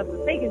everybody else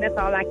is taking. That's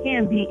all I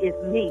can be is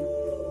me.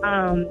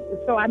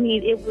 So, I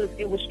mean,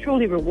 it was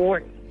truly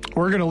rewarding.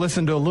 We're going to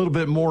listen to a little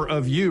bit more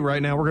of you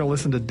right now. We're going to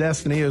listen to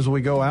Destiny as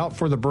we go out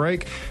for the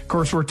break. Of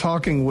course, we're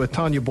talking with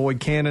Tanya Boyd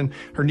Cannon.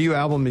 Her new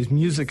album is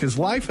Music is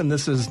Life, and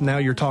this is Now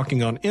You're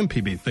Talking on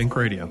MPB Think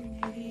Radio.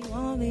 You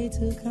want me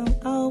to come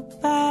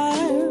over?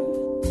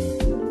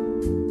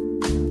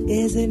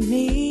 Is it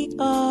me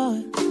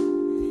or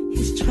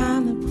he's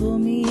trying to pull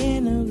me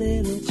in a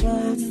little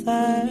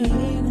closer?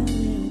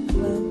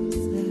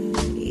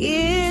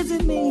 Is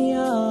it me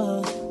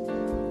or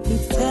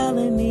he's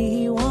telling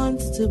me he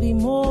wants to be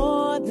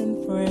more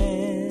than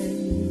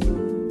friends?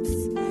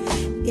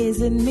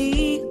 Is it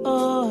me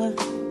or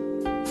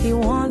he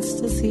wants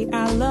to see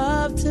our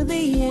love to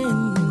the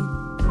end?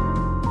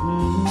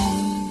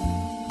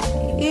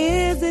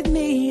 Is it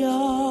me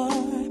or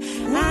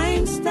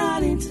I'm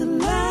starting to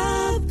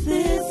love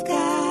this guy?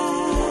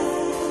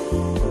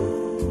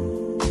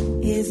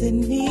 Is it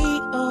me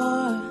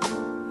or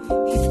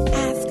he's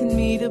asking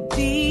me to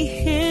be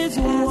his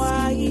wife?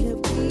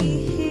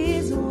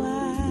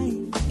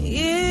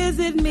 Is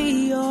it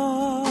me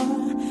or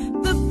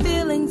the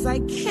feelings I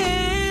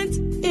can't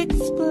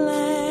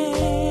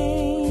explain?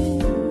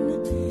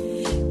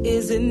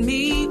 Is it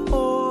me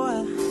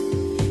or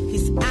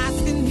he's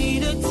asking me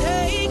to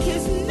take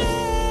his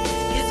name?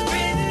 It's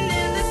written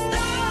in the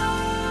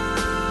stars.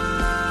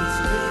 It's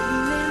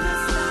written in the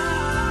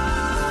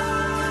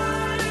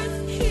stars.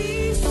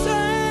 He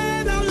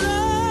said our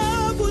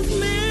love was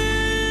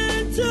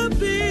meant to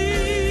be.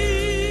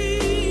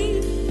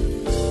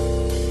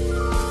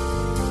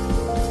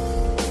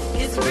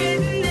 It's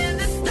written in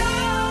the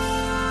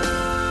stars.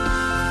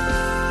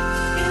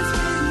 It's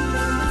written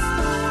in the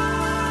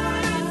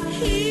stars.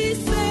 He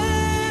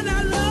said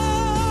our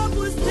love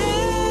was destiny.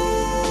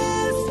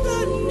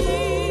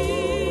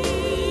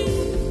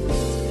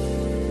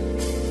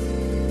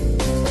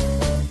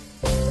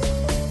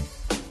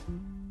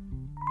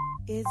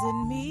 Is it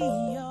me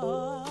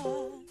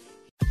or...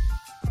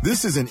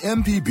 This is an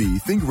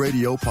MPB Think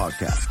Radio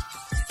podcast.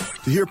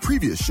 To hear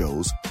previous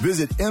shows,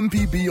 visit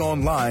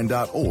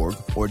mpbonline.org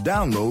or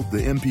download the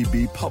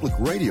MPB Public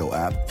Radio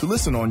app to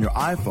listen on your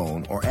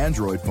iPhone or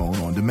Android phone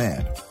on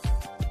demand.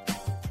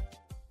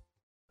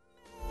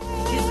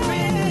 It's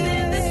written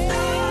in the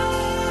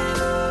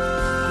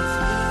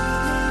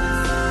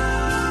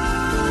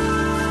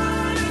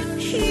stars.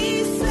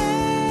 He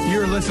said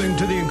listening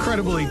to the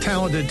incredibly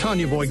talented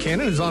Tanya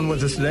Boycannon, who's on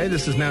with us today.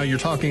 This is Now You're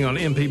Talking on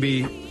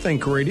MPB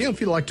Think Radio. If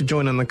you'd like to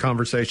join in the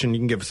conversation, you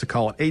can give us a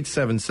call at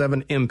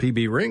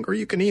 877-MPB-RING, or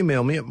you can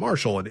email me at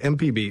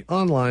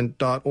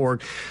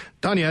marshall@mpbonline.org.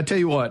 Tanya, I tell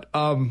you what,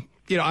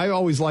 I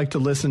always like to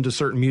listen to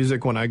certain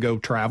music when I go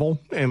travel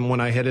and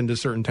when I head into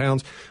certain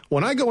towns.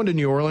 When I go into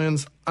New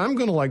Orleans, I'm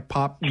going to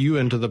pop you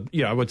into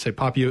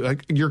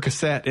your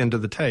cassette into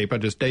the tape. I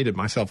just dated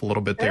myself a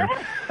little bit there.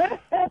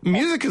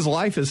 Music is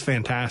life is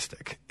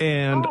fantastic.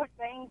 And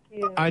thank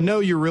you. I know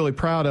you're really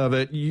proud of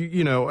it.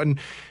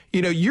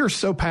 You're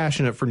so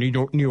passionate for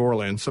New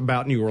Orleans,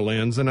 about New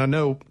Orleans. And I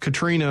know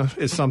Katrina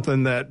is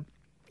something that,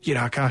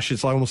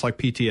 it's almost like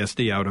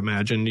PTSD, I would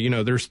imagine.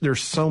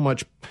 There's so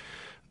much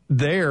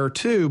there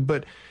too,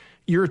 but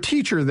you're a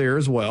teacher there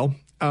as well.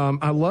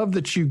 I love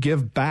that you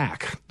give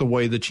back the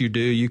way that you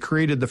do. You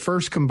created the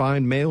first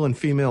combined male and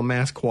female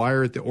mass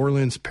choir at the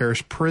Orleans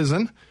Parish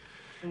Prison.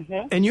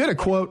 Mm-hmm. And you had a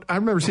quote. I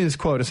remember seeing this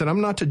quote. I said,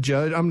 I'm not a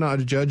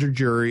judge or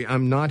jury.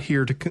 I'm not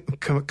here to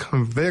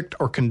convict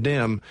or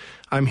condemn.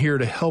 I'm here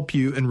to help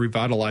you and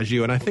revitalize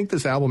you. And I think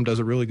this album does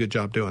a really good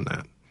job doing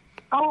that.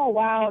 Oh,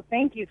 wow.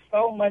 Thank you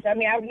so much. I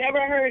mean, I've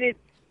never heard it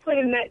put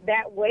in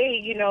that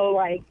way,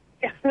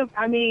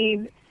 I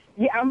mean,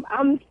 yeah, I'm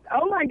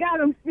oh my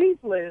God, I'm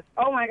speechless.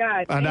 Oh my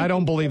God. And I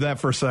don't believe that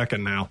for a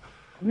second now.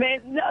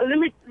 Man, no, let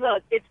me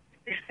look.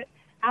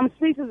 I'm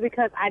speechless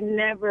because I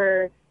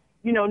never,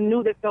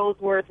 knew that those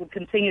words would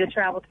continue to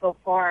travel so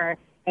far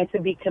and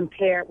to be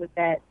compared with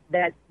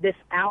this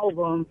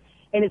album.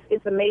 And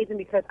it's amazing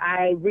because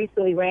I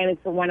recently ran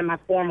into one of my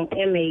former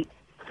inmates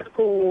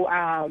who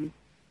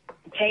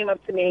came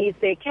up to me and he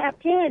said, Cap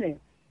Cannon,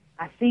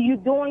 I see you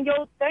doing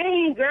your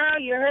thing, girl.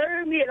 You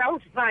heard me. And I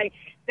was like,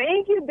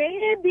 thank you,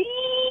 baby.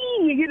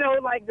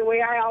 Like the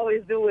way I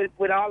always do it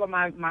with all of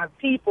my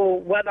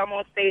people, whether I'm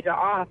on stage or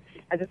off,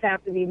 I just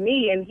have to be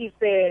me. And he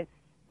said,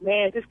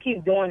 man, just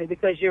keep doing it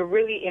because you're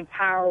really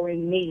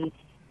empowering me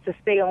to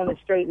stay on the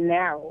straight and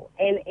narrow.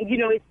 And,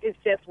 it's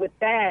just with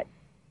that,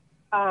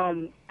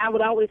 I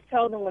would always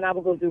tell them when I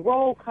would go do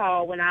roll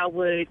call, when I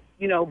would,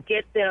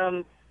 get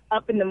them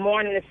up in the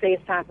morning and say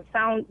it's time for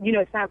sound,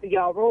 it's time for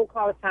y'all roll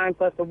call, it's time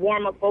for us to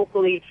warm up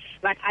vocally.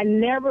 Like, I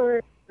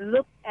never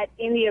looked at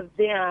any of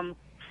them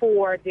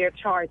for their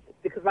charges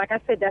because, like I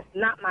said, that's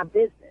not my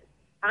business.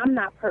 I'm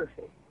not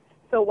perfect.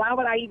 So why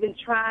would I even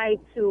try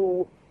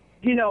to,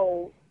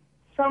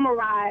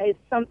 summarize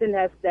something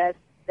that's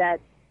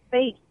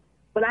fake?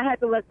 But I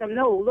had to let them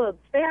know, look,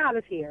 stay out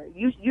of here.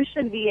 You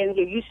shouldn't be in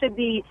here. You should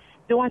be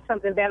doing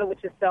something better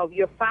with yourself.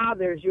 Your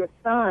fathers, your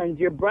sons,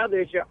 your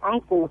brothers, your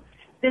uncles,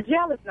 the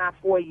jail is not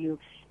for you.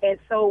 And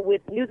so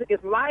with Music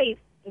is Life,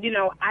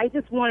 I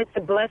just wanted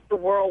to bless the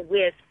world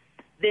with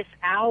this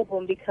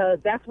album because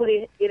that's what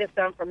it has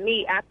done for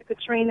me. After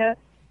Katrina,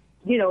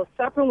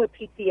 suffering with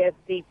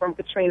PTSD from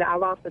Katrina, I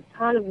lost a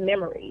ton of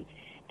memory.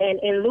 And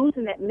in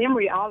losing that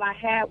memory, all I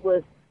had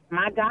was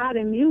my God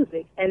and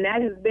music. And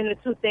that has been the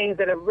two things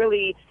that have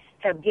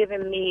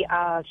given me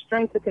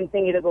strength to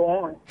continue to go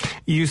on.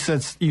 You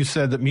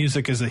said that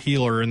music is a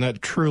healer, and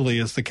that truly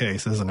is the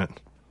case, isn't it?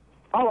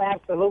 Oh,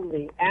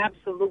 absolutely.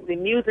 Absolutely.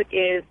 Music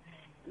is.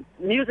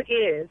 And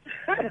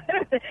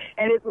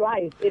it's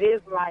life. It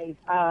is life.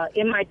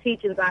 In my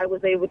teachings, I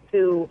was able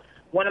to,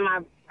 one of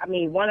my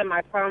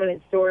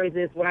prominent stories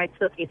is when I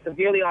took a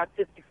severely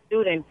autistic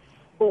student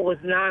who was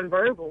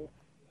nonverbal,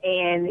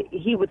 and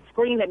he would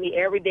scream at me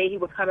every day. He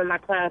would come in my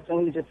classroom,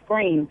 he would just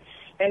scream.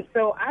 And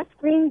so I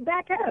screamed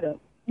back at him,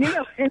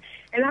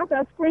 and after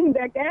I screamed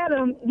back at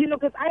him,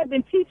 because I had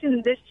been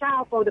teaching this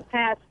child for the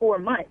past 4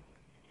 months.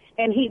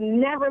 And he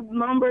never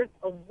mumbled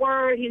a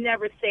word. He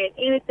never said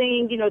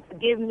anything, to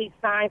give me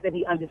signs that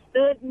he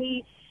understood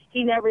me.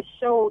 He never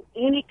showed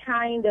any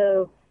kind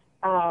of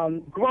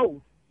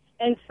growth.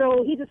 And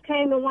so he just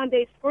came in one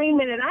day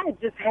screaming, and I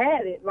just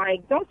had it,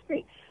 like, don't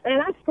scream.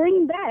 And I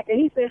screamed back, and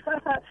he said,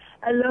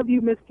 I love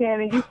you, Miss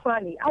Cannon. You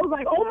funny. I was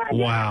like, oh, my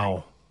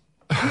wow.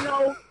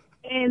 God.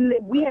 And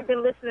we have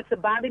been listening to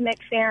Bobby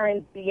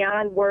McFerrin's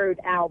Beyond Word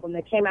album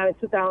that came out in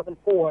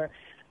 2004.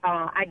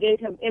 I gave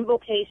him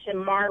Invocation,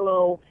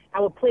 Marlowe.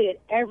 I would play it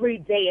every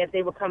day as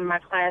they would come in my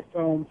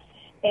classroom.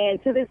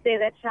 And to this day,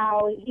 that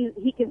child,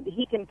 he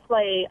can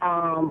play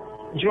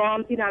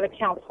drums. He knows how to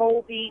count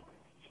whole beats.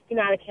 He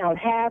knows how to count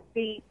half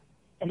beats.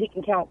 And he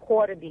can count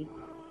quarter beats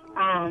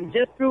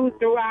just through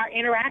our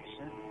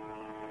interaction.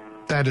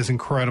 That is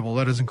incredible.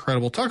 That is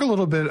incredible. Talk a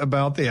little bit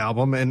about the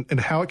album and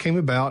how it came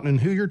about and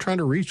who you're trying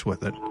to reach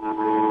with it.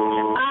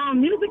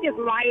 Music is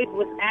Life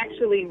was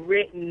actually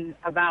written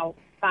about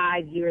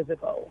 5 years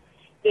ago.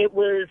 It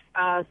was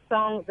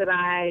songs that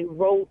I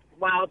wrote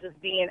while just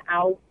being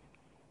out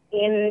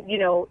in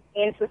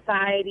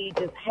society,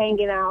 just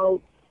hanging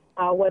out,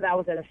 whether I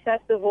was at a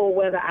festival,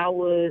 whether I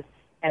was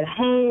at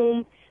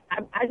home.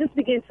 I just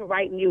began to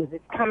write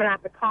music. Coming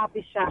out the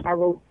coffee shop, I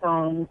wrote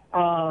songs.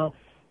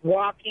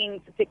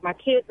 Walking to pick my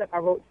kids up, I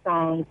wrote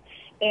songs.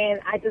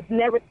 And I just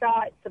never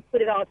thought to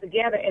put it all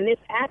together. And this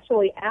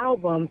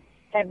album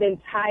had been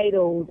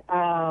titled,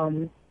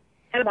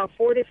 had about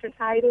 4 different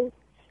titles.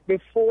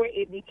 before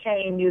it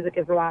became Music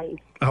is Life.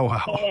 Oh,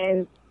 wow.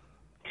 And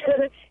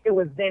it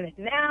was Then and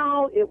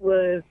Now, it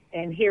was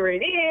And Here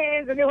It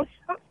Is, and it was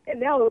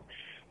something else.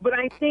 But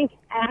I think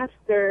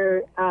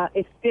after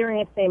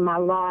experiencing my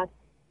loss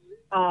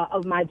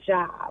of my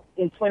job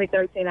in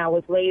 2013, I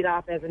was laid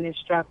off as an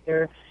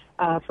instructor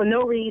for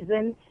no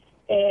reason,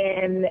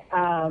 and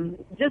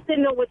just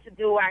didn't know what to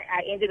do.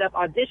 I ended up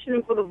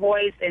auditioning for The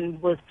Voice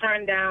and was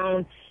turned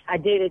down. I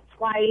did it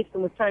twice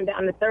and was turned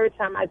down. The third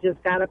time, I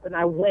just got up and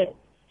I went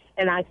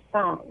and I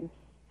sung.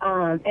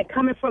 And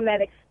coming from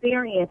that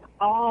experience,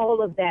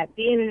 all of that,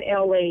 being in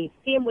L.A.,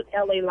 seeing what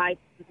L.A. life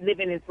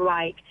living is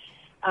like,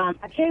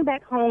 I came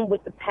back home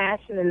with the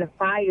passion and the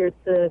fire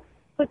to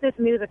put this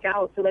music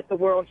out to let the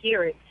world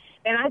hear it.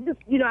 And I just,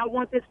 I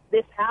want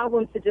this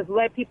album to just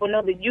let people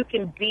know that you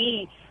can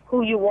be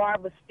who you are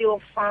but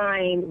still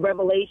find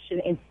revelation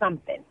in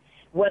something.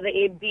 Whether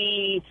it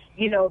be,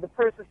 the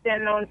person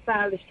standing on the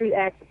side of the street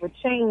asking for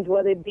change,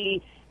 whether it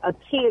be a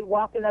kid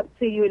walking up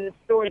to you in the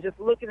store just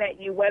looking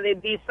at you, whether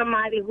it be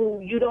somebody who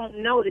you don't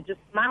know to just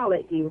smile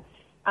at you.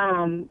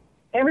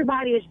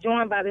 Everybody is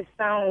joined by this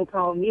sound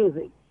called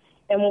music.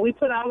 And when we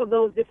put all of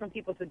those different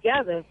people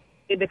together,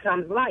 it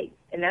becomes life.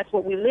 And that's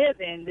what we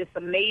live in, this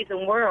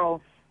amazing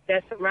world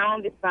that's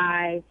surrounded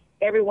by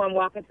everyone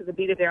walking to the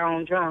beat of their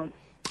own drums.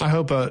 I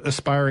hope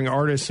aspiring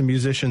artists and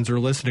musicians are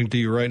listening to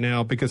you right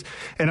now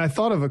and I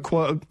thought of a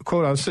quote.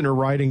 I was sitting there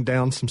writing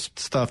down some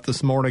stuff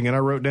this morning, and I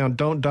wrote down,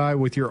 "Don't die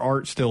with your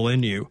art still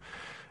in you."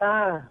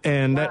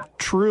 And that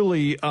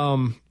truly,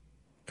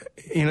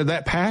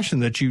 that passion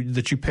that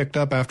you picked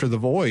up after The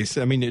Voice,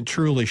 I mean, it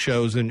truly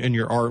shows in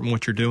your art and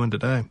what you're doing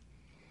today.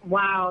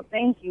 Wow,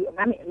 thank you.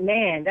 I mean,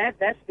 man, that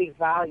speaks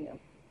volume.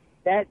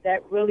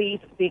 That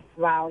really speaks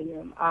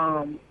volume.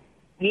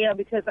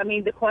 Because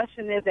the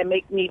question is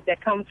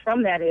that comes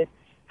from that is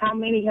how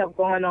many have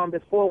gone on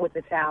before with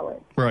the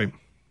talent, right?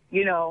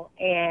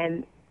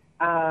 And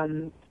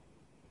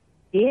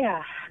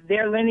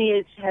their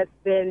lineage has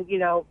been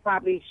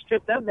probably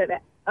stripped of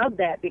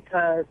that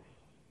because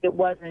it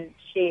wasn't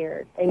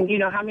shared. And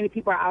how many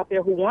people are out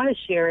there who want to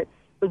share it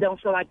but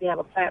don't feel like they have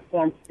a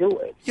platform to do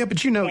it. Yeah,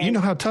 but you know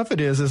how tough it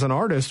is as an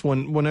artist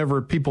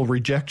whenever people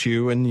reject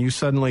you and you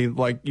suddenly,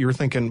 you're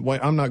thinking,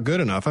 wait, I'm not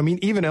good enough. I mean,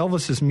 even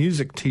Elvis's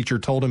music teacher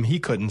told him he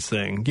couldn't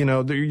sing.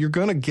 You're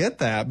going to get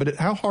that. But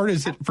how hard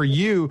is it for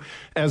you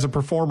as a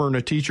performer and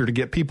a teacher to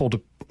get people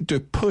to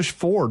push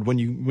forward when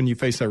you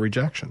face that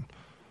rejection?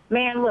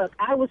 Man, look,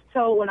 I was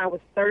told when I was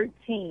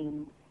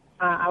 13,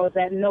 I was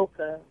at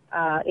NOCA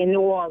in New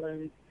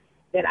Orleans,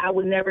 that I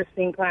would never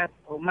sing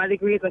classical. My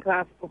degree is in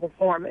classical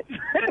performance.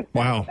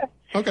 Wow.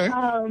 Okay.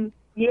 And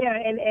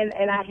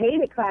I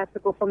hated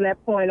classical from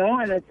that point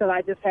on until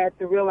I just had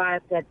to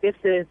realize that this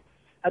is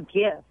a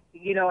gift,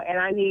 and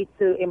I need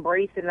to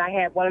embrace it. And I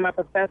had one of my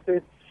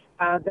professors,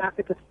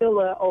 Dr.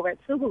 Castilla over at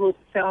Tougaloo,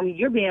 tell me,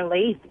 you're being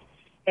lazy,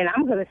 and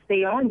I'm going to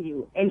stay on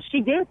you. And she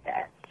did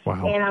that.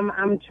 Wow. And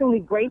I'm truly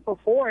grateful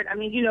for it. I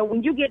mean,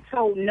 when you get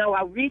told no,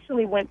 I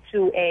recently went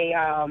to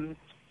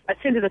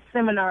attended a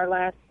seminar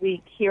last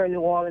week here in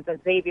New Orleans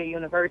at Xavier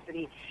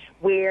University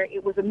where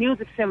it was a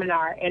music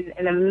seminar, and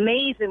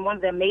one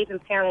of the amazing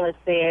panelists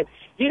said,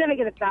 you're going to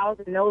get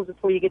 1,000 no's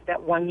before you get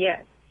that one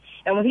yes.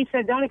 And when he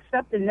said, don't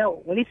accept the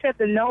no, when he said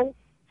the no,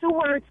 2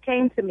 words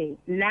came to me,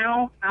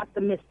 now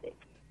optimistic.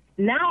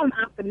 Now I'm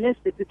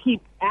optimistic to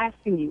keep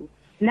asking you.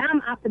 Now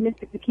I'm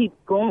optimistic to keep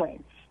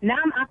going. Now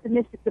I'm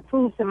optimistic to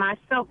prove to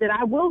myself that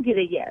I will get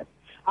a yes.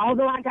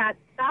 Although I got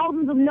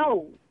thousands of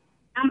no's,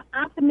 I'm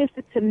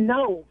optimistic to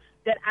know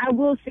that I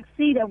will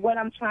succeed at what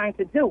I'm trying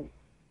to do.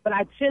 But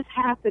I just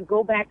have to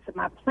go back to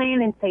my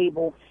planning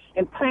table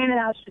and plan it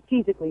out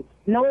strategically.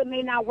 No, it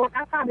may not work.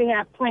 I probably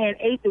have plan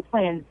A through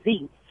plan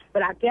Z.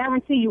 But I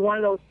guarantee you one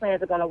of those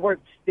plans are going to work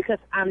because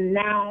I'm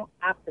now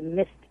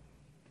optimistic.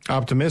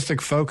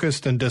 Optimistic,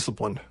 focused, and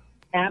disciplined.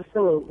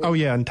 Absolutely. Oh,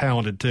 yeah, and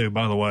talented, too,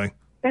 by the way.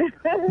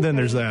 Then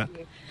there's that.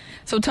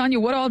 So, Tanya,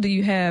 what all do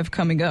you have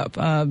coming up?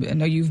 I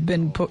know you've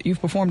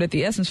performed at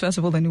the Essence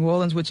Festival in New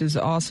Orleans, which is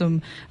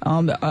awesome.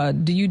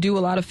 Do you do a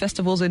lot of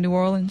festivals in New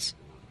Orleans?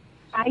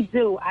 I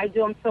do.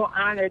 I'm so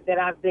honored that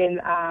I've been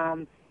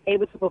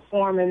able to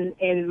perform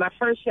in my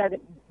first year.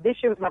 This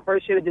year was my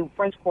first year to do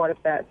French Quarter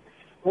Fest,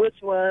 which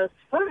was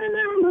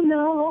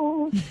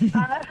phenomenal.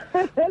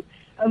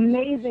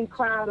 Amazing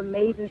crowd,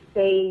 amazing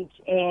stage,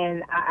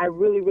 and I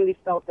really, really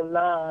felt the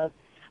love.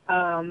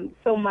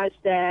 So much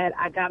that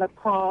I got a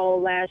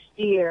call last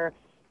year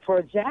for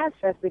a Jazz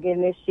Fest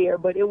again this year,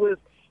 but it was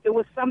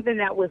something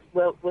that was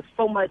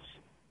so much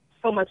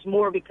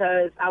more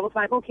because I was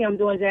like, okay, I'm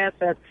doing Jazz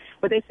Fest,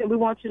 but they said we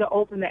want you to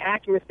open the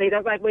Acura stage. I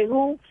was like, wait,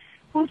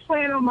 who's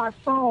playing on my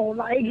phone?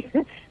 Like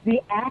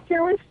the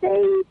Acura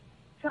stage?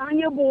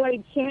 Tanya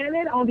Boyd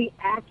Cannon on the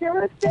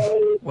Acura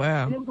stage?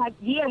 Wow. And it was like,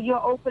 yeah,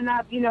 you'll open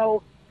up,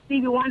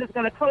 Stevie Wonder's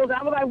going to close.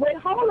 I was like, wait,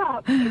 hold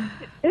up.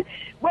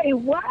 Wait,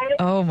 what?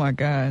 Oh, my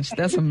gosh.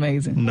 That's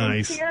amazing.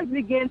 Nice. Tears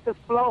began to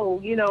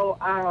flow.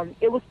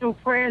 It was through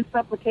prayer and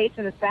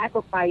supplication and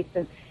sacrifice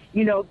and,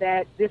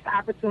 that this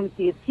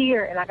opportunity is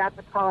here. And I got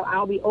the call,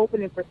 I'll be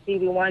opening for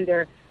Stevie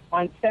Wonder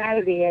on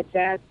Saturday at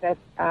Jazz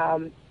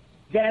and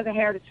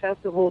Heritage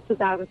Festival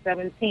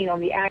 2017 on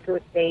the Acura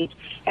stage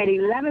at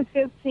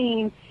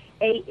 11:15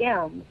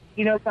 a.m.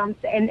 You know, so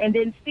and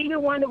then Stevie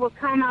Wonder will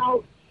come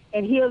out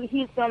and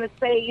he's going to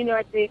say, you know,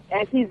 as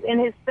he's in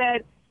his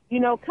set, you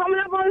know, coming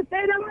up on the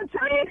stage, I'm going to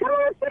try and come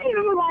on the stage.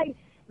 I'm like,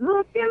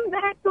 looking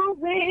back on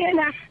when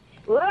I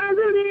was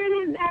a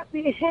little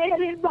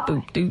nappy-headed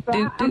boy.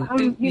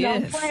 I'm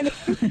Yes. trying to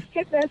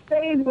hit that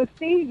stage with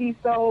Stevie.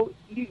 So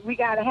we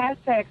got a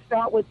hashtag,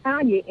 start with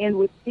Tanya, end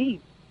with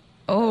Steve.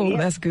 Oh, yeah.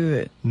 That's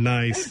good.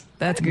 Nice.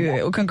 That's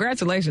good. Well,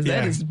 congratulations.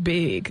 Yeah. That is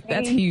big.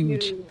 That's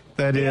huge.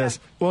 That is.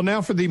 Well,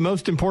 now for the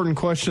most important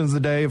questions of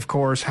the day, of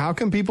course, how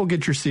can people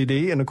get your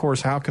CD? And, of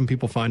course, how can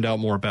people find out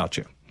more about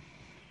you?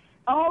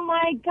 Oh,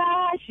 my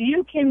gosh.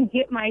 You can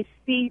get my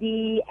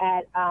CD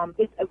at,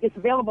 it's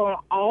available on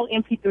all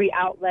MP3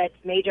 outlets,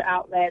 major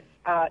outlets,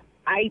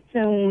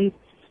 iTunes,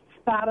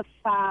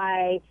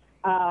 Spotify,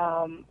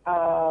 now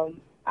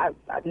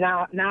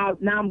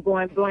I'm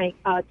going blank,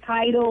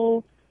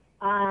 Tidal.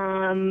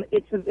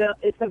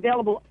 It's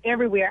available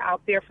everywhere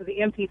out there for the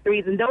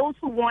MP3s. And those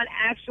who want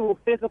actual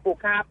physical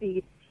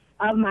copies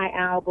of my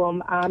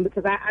album,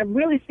 because I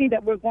really see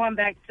that we're going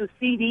back to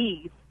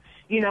CDs.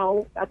 You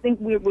know, I think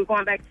we're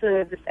going back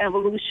to this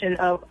evolution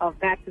of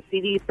back to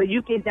CDs. So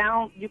you can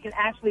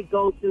actually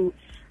go to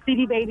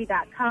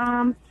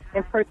cdbaby.com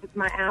and purchase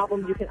my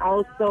album. You can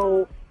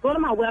also go to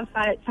my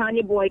website at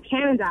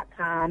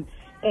TanyaBoydCannon.com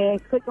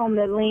and click on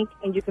the link,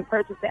 and you can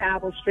purchase the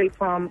album straight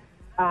from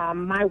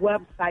my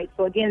website.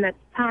 So again, that's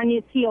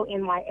Tanya,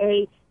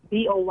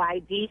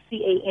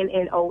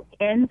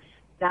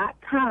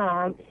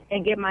 TanyaBoydCannon.com,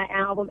 and get my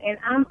album. And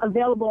I'm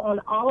available on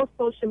all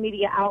social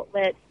media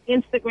outlets,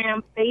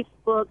 Instagram,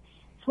 Facebook,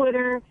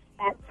 Twitter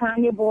at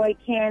Tanya Boyd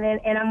Cannon,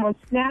 and I'm on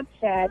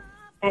Snapchat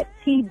at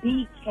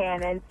TB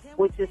Cannon,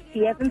 which is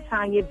T as in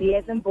Tanya, B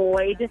as in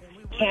Boyd,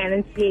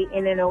 Cannon,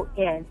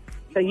 Cannon.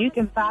 So you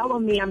can follow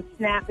me. I'm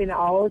snapping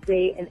all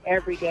day and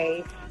every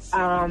day.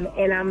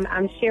 And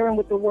I'm sharing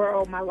with the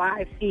world my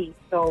live feed.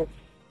 So,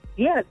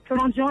 yeah, come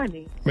on, join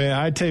me. Man,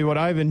 I tell you what,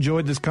 I've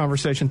enjoyed this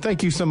conversation.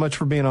 Thank you so much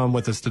for being on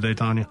with us today,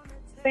 Tanya.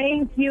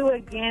 Thank you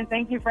again.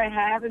 Thank you for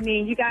having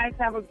me. You guys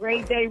have a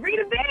great day.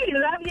 Rita B,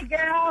 love you,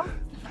 girl.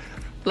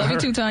 Love you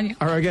too, Tanya.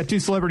 All right, I got two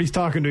celebrities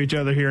talking to each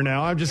other here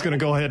now. I'm just going to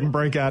go ahead and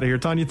break out of here.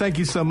 Tanya, thank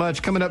you so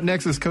much. Coming up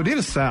next is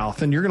Codetta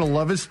South, and you're going to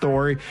love his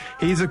story.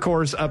 He's, of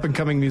course,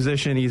 up-and-coming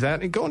musician. He's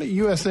going to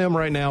USM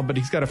right now, but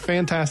he's got a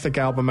fantastic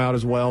album out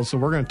as well, so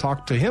we're going to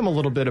talk to him a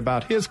little bit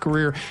about his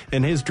career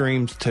and his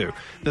dreams, too.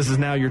 This is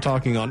Now You're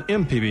Talking on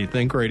MPB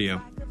Think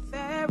Radio.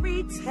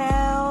 Fairy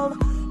tale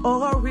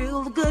or a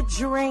real good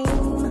dream.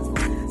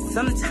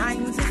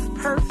 Sometimes it's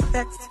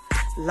perfect,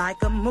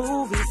 like a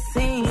movie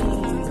scene.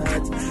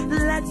 But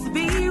let's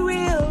be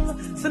real,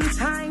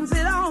 sometimes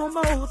it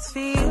almost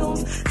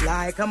feels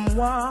like I'm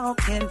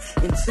walking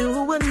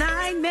into a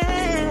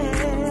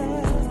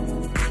nightmare.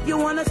 You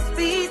wanna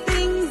speed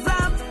things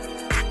up,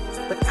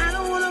 but I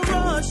don't wanna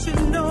rush you,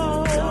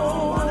 no.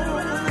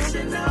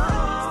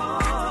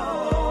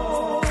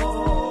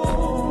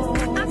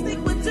 I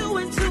think we're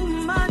doing too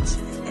much,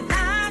 and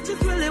I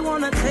just really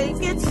wanna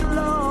take it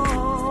slow.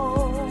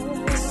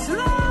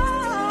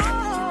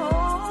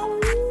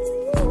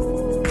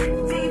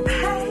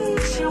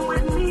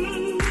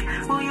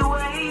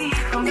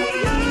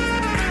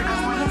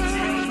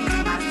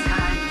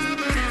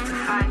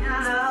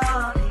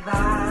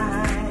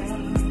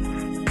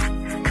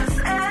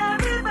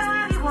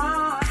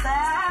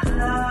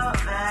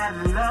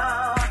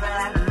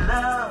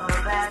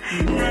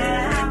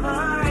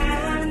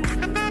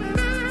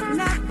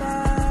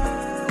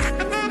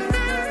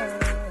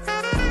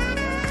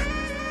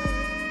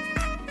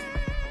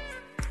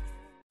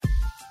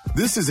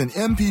 This is an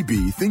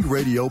MPB Think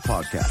Radio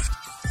podcast.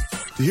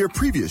 To hear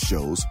previous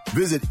shows,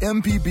 visit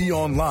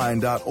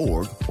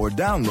mpbonline.org or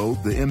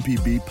download the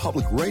MPB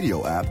Public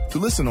Radio app to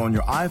listen on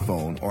your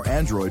iPhone or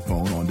Android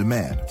phone on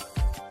demand.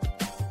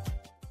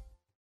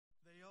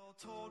 They all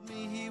told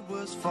me he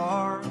was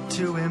far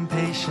too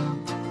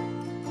impatient.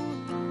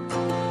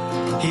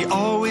 He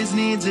always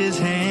needs his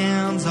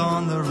hands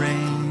on the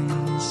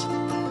reins,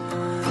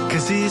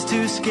 'cause he's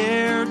too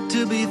scared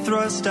to be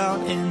thrust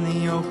out in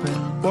the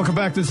open. Welcome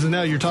back. This is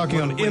Now You're Talking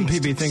on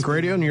MPB Think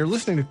Radio, and you're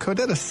listening to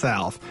Codetta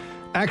South.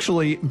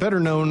 Actually, better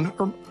known,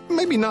 or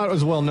maybe not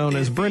as well known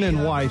as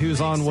Brennan White,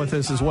 who's on with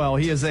us as well.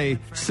 He is a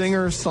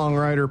singer,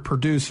 songwriter,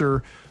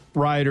 producer,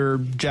 writer,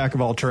 jack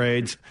of all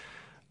trades.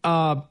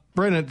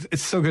 Brennan,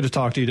 it's so good to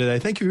talk to you today.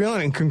 Thank you,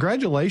 and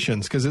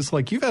congratulations, because it's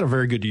like you've had a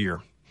very good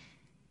year.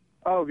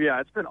 Oh, yeah,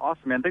 it's been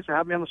awesome, man. Thanks for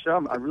having me on the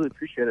show. I really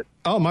appreciate it.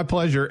 Oh, my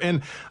pleasure.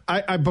 And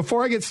I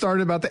before I get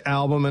started about the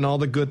album and all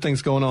the good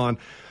things going on,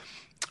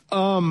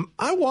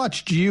 I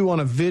watched you on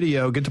a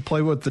video get to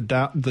play with the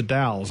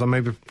Dowls.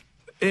 And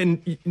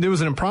there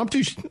was an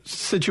impromptu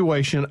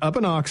situation up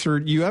in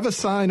Oxford. You have a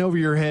sign over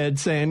your head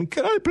saying,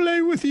 "Can I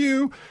play with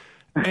you?"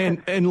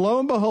 And lo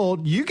and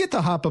behold, you get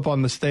to hop up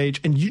on the stage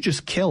and you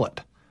just kill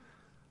it.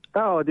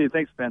 Oh, dude,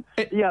 thanks, Ben.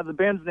 Yeah, the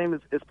band's name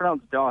is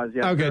pronounced Dawes.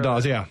 Yeah, okay,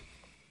 Dawes, yeah.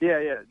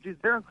 Yeah. Dude,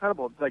 they're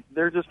incredible. Like,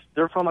 they're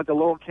from, like, the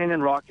Laurel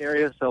Canyon rock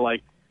area, so,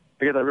 like,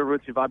 they get that River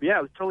Woodsy vibe. Yeah,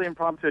 it was totally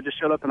impromptu. I just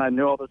showed up, and I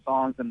knew all the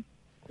songs, and,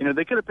 you know,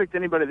 they could have picked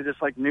anybody that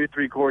just, like, knew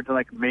 3 chords and,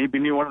 like, maybe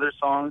knew one of their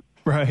songs.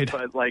 Right.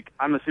 But, like,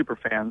 I'm a super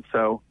fan,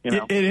 so, you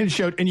know. It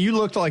showed, and you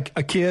looked like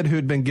a kid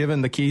who'd been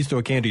given the keys to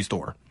a candy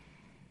store.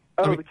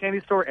 Oh, the candy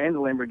store and the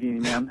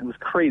Lamborghini, man. It was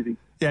crazy.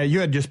 Yeah,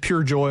 you had just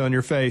pure joy on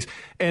your face.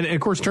 And of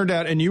course, turned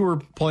out, and you were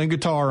playing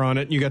guitar on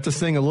it, and you got to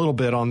sing a little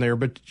bit on there.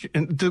 But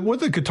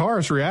what's the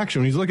guitarist's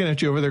reaction when he's looking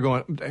at you over there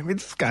going, I mean,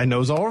 this guy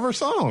knows all of our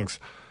songs?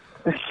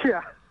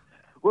 Yeah.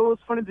 Well,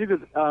 it's funny, too,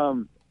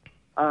 because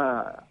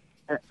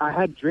I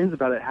had dreams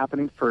about it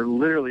happening for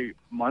literally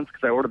months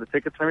because I ordered the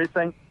tickets and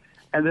everything.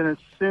 And then as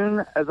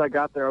soon as I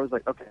got there, I was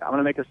like, okay, I'm going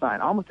to make a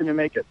sign. I almost didn't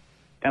make it.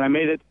 And I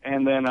made it,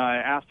 and then I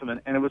asked him,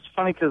 and it was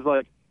funny because,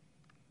 like,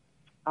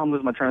 I'm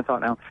losing my train of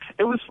thought now.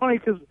 It was funny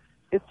because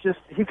it's just,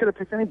 he could have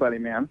picked anybody,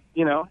 man.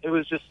 You know, it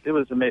was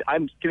amazing.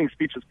 I'm getting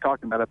speechless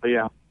talking about it, but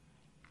yeah.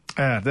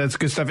 That's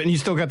good stuff. And you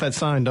still got that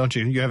sign, don't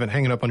you? You have it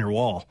hanging up on your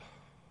wall.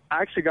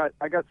 I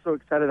got so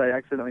excited I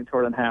accidentally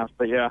tore it in half,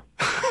 but yeah.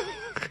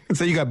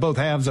 So you got both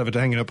halves of it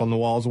hanging up on the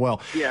wall as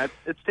well. Yeah,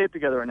 it's taped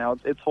together right now.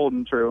 It's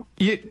holding true.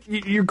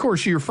 You, of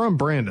course, you're from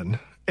Brandon,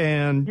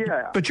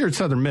 but you're at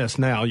Southern Miss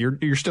now.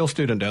 You're still a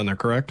student down there,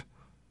 correct?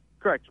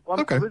 Correct. Well,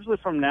 I'm originally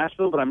from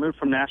Nashville, but I moved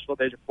from Nashville at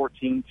the age of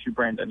 14 to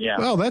Brandon, yeah.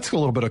 Well, that's a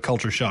little bit of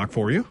culture shock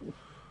for you.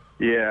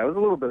 Yeah, it was a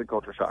little bit of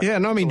culture shock. Yeah,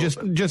 no, I mean,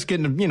 just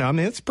getting, you know, I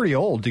mean, it's pretty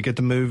old to get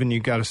to move and you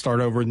got to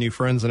start over with new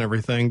friends and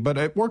everything, but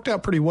it worked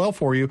out pretty well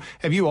for you.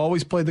 Have you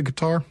always played the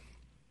guitar?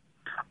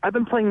 I've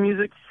been playing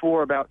music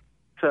for about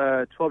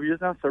 12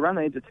 years now, so around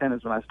the age of 10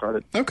 is when I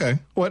started. Okay.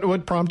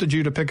 What prompted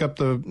you to pick up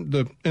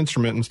the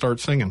instrument and start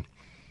singing?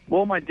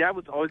 Well, my dad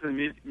was always in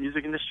the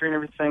music industry and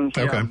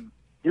everything.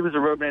 He was a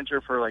road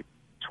manager for like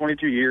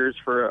 22 years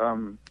for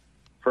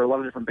a lot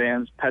of different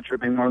bands, Petra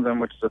being one of them,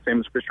 which is a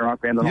famous Christian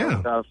rock band and all that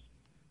stuff.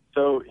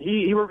 So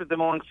he worked with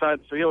them alongside,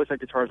 so he always had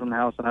guitars in the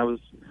house, and I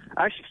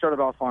actually started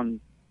off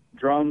on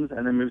drums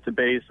and then moved to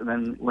bass and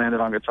then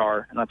landed on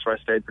guitar, and that's where I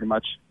stayed pretty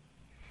much.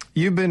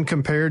 You've been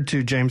compared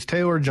to James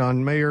Taylor,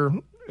 John Mayer,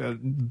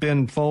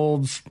 Ben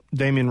Folds,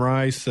 Damien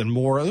Rice, and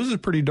more. Those are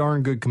pretty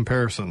darn good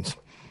comparisons.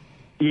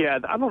 Yeah,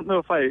 I don't know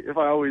if I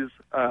always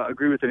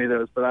agree with any of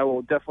those, but I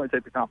will definitely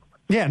take the compliment.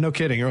 Yeah, no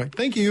kidding. You're right.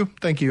 Thank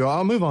you.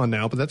 I'll move on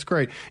now, but that's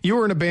great. You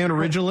were in a band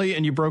originally,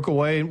 and you broke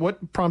away.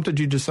 What prompted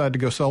you to decide to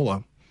go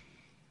solo?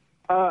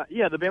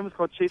 Yeah, the band was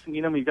called Chasing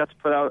Edom. We got to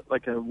put out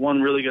like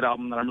one really good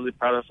album that I'm really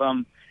proud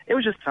of. It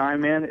was just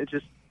time, man.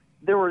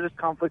 There were just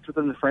conflicts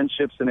within the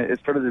friendships, and it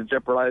started to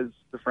jeopardize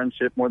the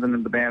friendship more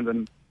than the band.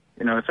 And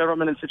you know, if ever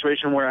I'm in a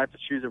situation where I have to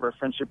choose over a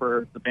friendship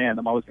or the band,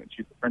 I'm always going to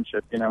choose the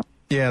friendship, you know?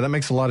 Yeah, that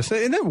makes a lot of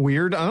sense. Isn't that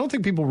weird? I don't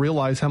think people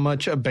realize how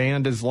much a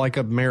band is like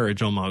a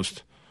marriage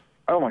almost.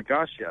 Oh, my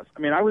gosh, yes. I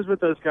mean, I was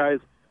with those guys,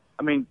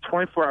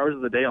 24 hours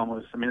of the day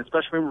almost. I mean,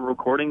 especially when we were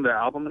recording the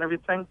album and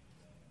everything.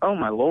 Oh,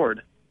 my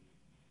Lord.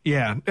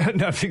 Yeah,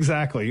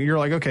 exactly. You're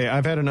like, okay,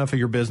 I've had enough of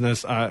your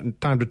business. Time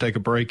to take a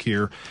break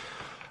here.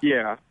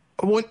 Yeah.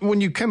 When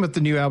you come with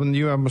the new album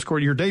was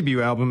called, your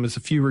debut album is A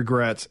Few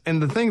Regrets.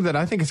 And the thing that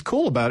I think is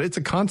cool about it, it's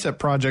a concept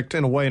project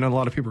in a way, and a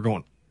lot of people are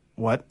going,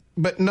 what?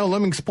 But no,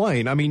 let me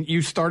explain. I mean,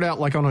 you start out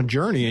like on a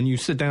journey, and you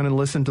sit down and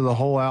listen to the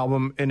whole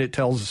album, and it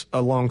tells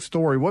a long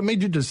story. What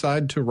made you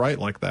decide to write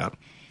like that?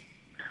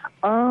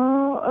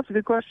 That's a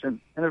good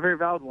question, and a very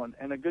valid one.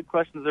 And a good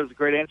question deserves a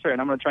great answer,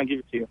 and I'm going to try and give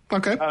it to you.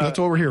 Okay, that's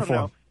what we're here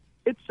for.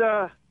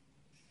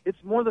 It's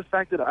more the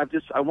fact that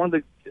this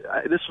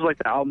was like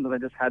the album that I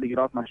just had to get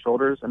off my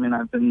shoulders. I mean,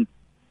 I've been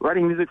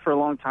writing music for a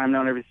long time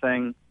now and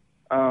everything.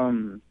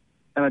 And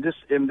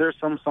there's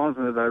some songs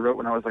in it that I wrote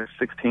when I was like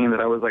 16 that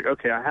I was like,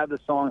 okay, I had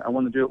this song, I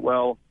want to do it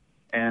well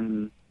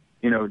and,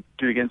 you know,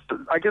 do it against.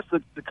 I guess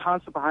the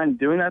concept behind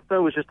doing that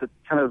though was just to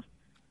kind of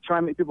try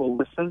and make people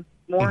listen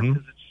more.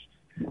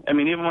 Mm-hmm.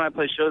 Even when I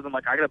play shows, I'm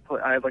like, I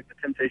have like the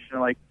temptation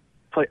to like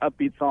play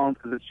upbeat songs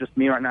because it's just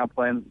me right now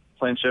playing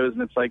shows,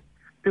 and it's like,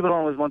 people don't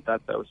always want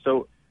that, though.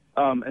 So,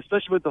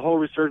 especially with the whole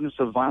resurgence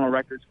of vinyl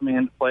records coming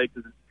into play,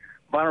 because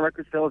vinyl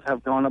record sales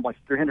have gone up like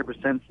 300%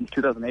 since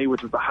 2008,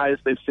 which is the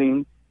highest they've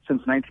seen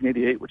since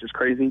 1988, which is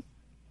crazy.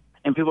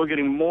 And people are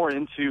getting more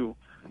into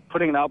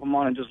putting an album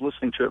on and just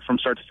listening to it from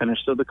start to finish.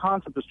 So the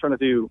concept is trying to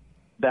do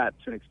that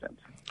to an extent.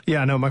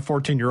 Yeah, I know. My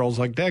 14-year-old's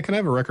like, Dad, can I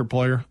have a record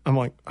player? I'm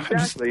like, I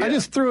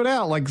just threw it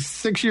out like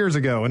 6 years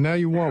ago, and now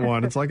you want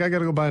one. It's like, I got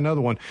to go buy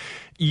another one.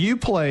 You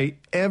play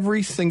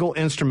every single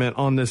instrument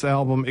on this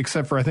album,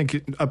 except for, I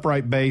think,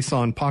 upright bass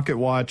on Pocket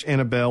Watch,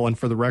 Annabelle, and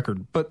For the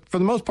Record. But for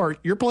the most part,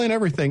 you're playing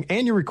everything,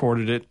 and you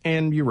recorded it,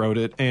 and you wrote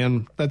it,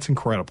 and that's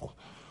incredible.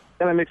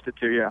 And I mixed it,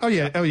 too, yeah. Oh,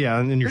 yeah,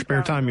 and in your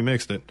spare time, you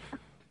mixed it.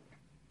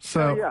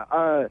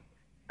 So,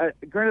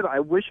 granted, I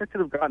wish I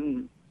could have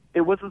gotten... It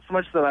wasn't so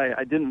much that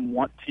I didn't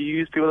want to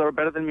use people that were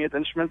better than me at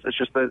instruments. It's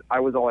just that I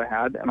was all I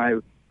had, and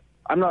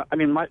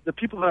the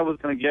people that I was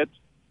going to get,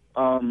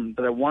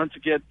 that I wanted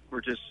to get,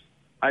 were just,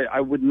 I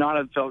would not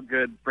have felt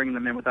good bringing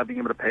them in without being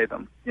able to pay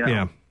them. You know?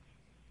 Yeah.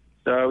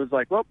 So I was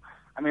like, well,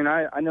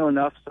 I know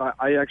enough. So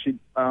I actually,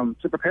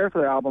 to prepare for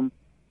the album,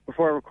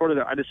 before I recorded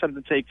it, I decided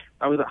to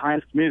I was at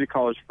Hines Community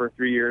College for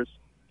 3 years,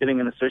 getting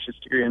an associate's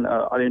degree in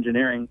audio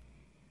engineering.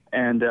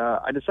 And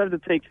I decided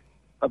to take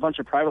a bunch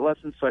of private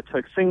lessons. So I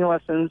took singing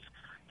lessons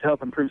to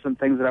help improve some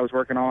things that I was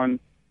working on,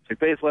 took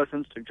bass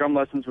lessons, took drum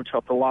lessons, which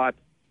helped a lot,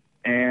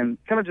 and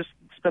kind of just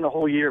spent a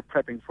whole year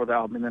prepping for the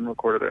album and then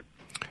recorded it.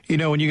 You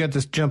know, when you got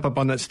this jump up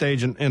on that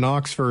stage in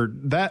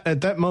Oxford,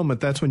 at that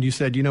moment, that's when you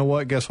said, you know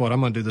what, guess what, I'm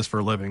going to do this for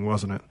a living,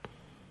 wasn't it?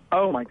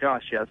 Oh, my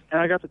gosh, yes.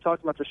 And I got to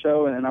talk about the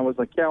show, and I was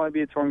like, yeah, I want to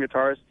be a touring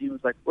guitarist. He was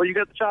like, well, you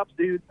got the chops,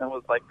 dude. And I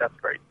was like, that's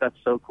great. That's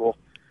so cool.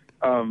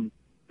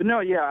 But no,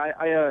 yeah,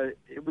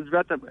 it was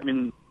about that, I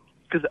mean,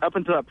 because up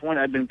until that point,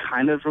 I'd been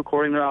kind of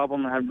recording their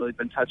album. I hadn't really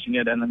been touching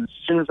it. And then as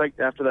soon as,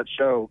 after that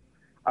show,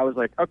 I was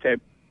like, okay,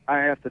 I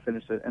have to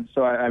finish it. And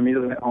so I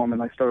immediately went home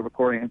and started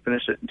recording and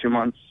finished it in 2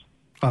 months.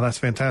 Oh, that's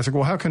fantastic.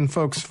 Well, how can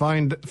folks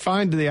find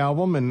the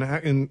album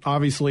and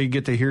obviously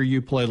get to hear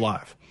you play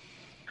live?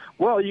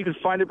 Well, you can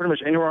find it pretty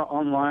much anywhere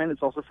online.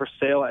 It's also for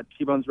sale at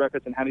T-Bones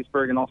Records in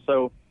Hattiesburg and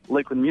also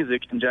Lakewood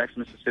Music in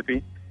Jackson,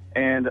 Mississippi.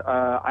 And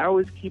I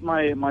always keep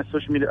my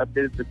social media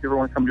updated, so if you ever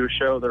want to come to a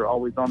show, they're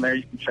always on there.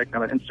 You can check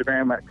them out on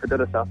Instagram at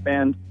Codetta South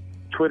Band,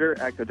 Twitter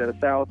at Codetta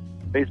South,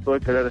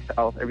 Facebook, Codetta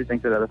South, everything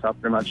Codetta South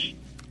pretty much.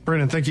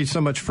 Brendan, thank you so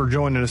much for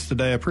joining us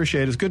today. I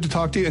appreciate it. It's good to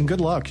talk to you, and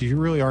good luck. You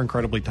really are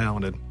incredibly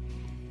talented.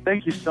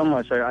 Thank you so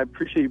much. I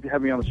appreciate you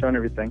having me on the show and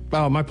everything.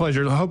 Oh, my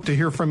pleasure. I hope to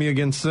hear from you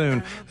again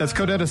soon. That's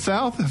Codetta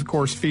South, of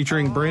course,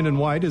 featuring Brandon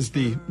White as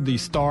the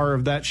star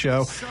of that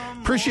show.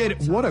 Appreciate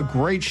it. What a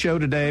great show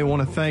today. I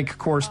want to thank, of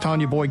course,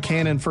 Tanya Boyd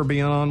Cannon for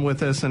being on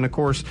with us, and, of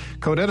course,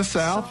 Codetta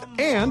South.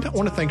 And I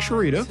want to thank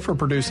Sharita for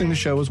producing the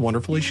show as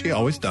wonderfully she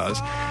always does.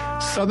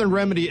 Southern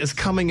Remedy is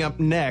coming up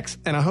next,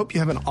 and I hope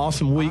you have an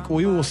awesome week.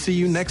 We will see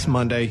you next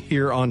Monday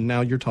here on Now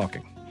You're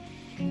Talking.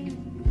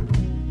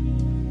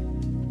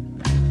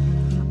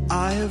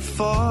 I have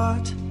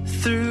fought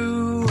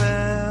through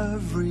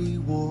every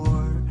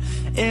war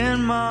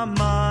in my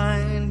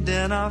mind,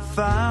 and I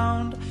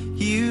found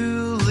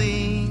you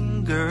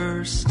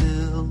linger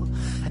still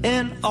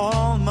in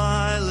all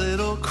my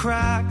little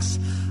cracks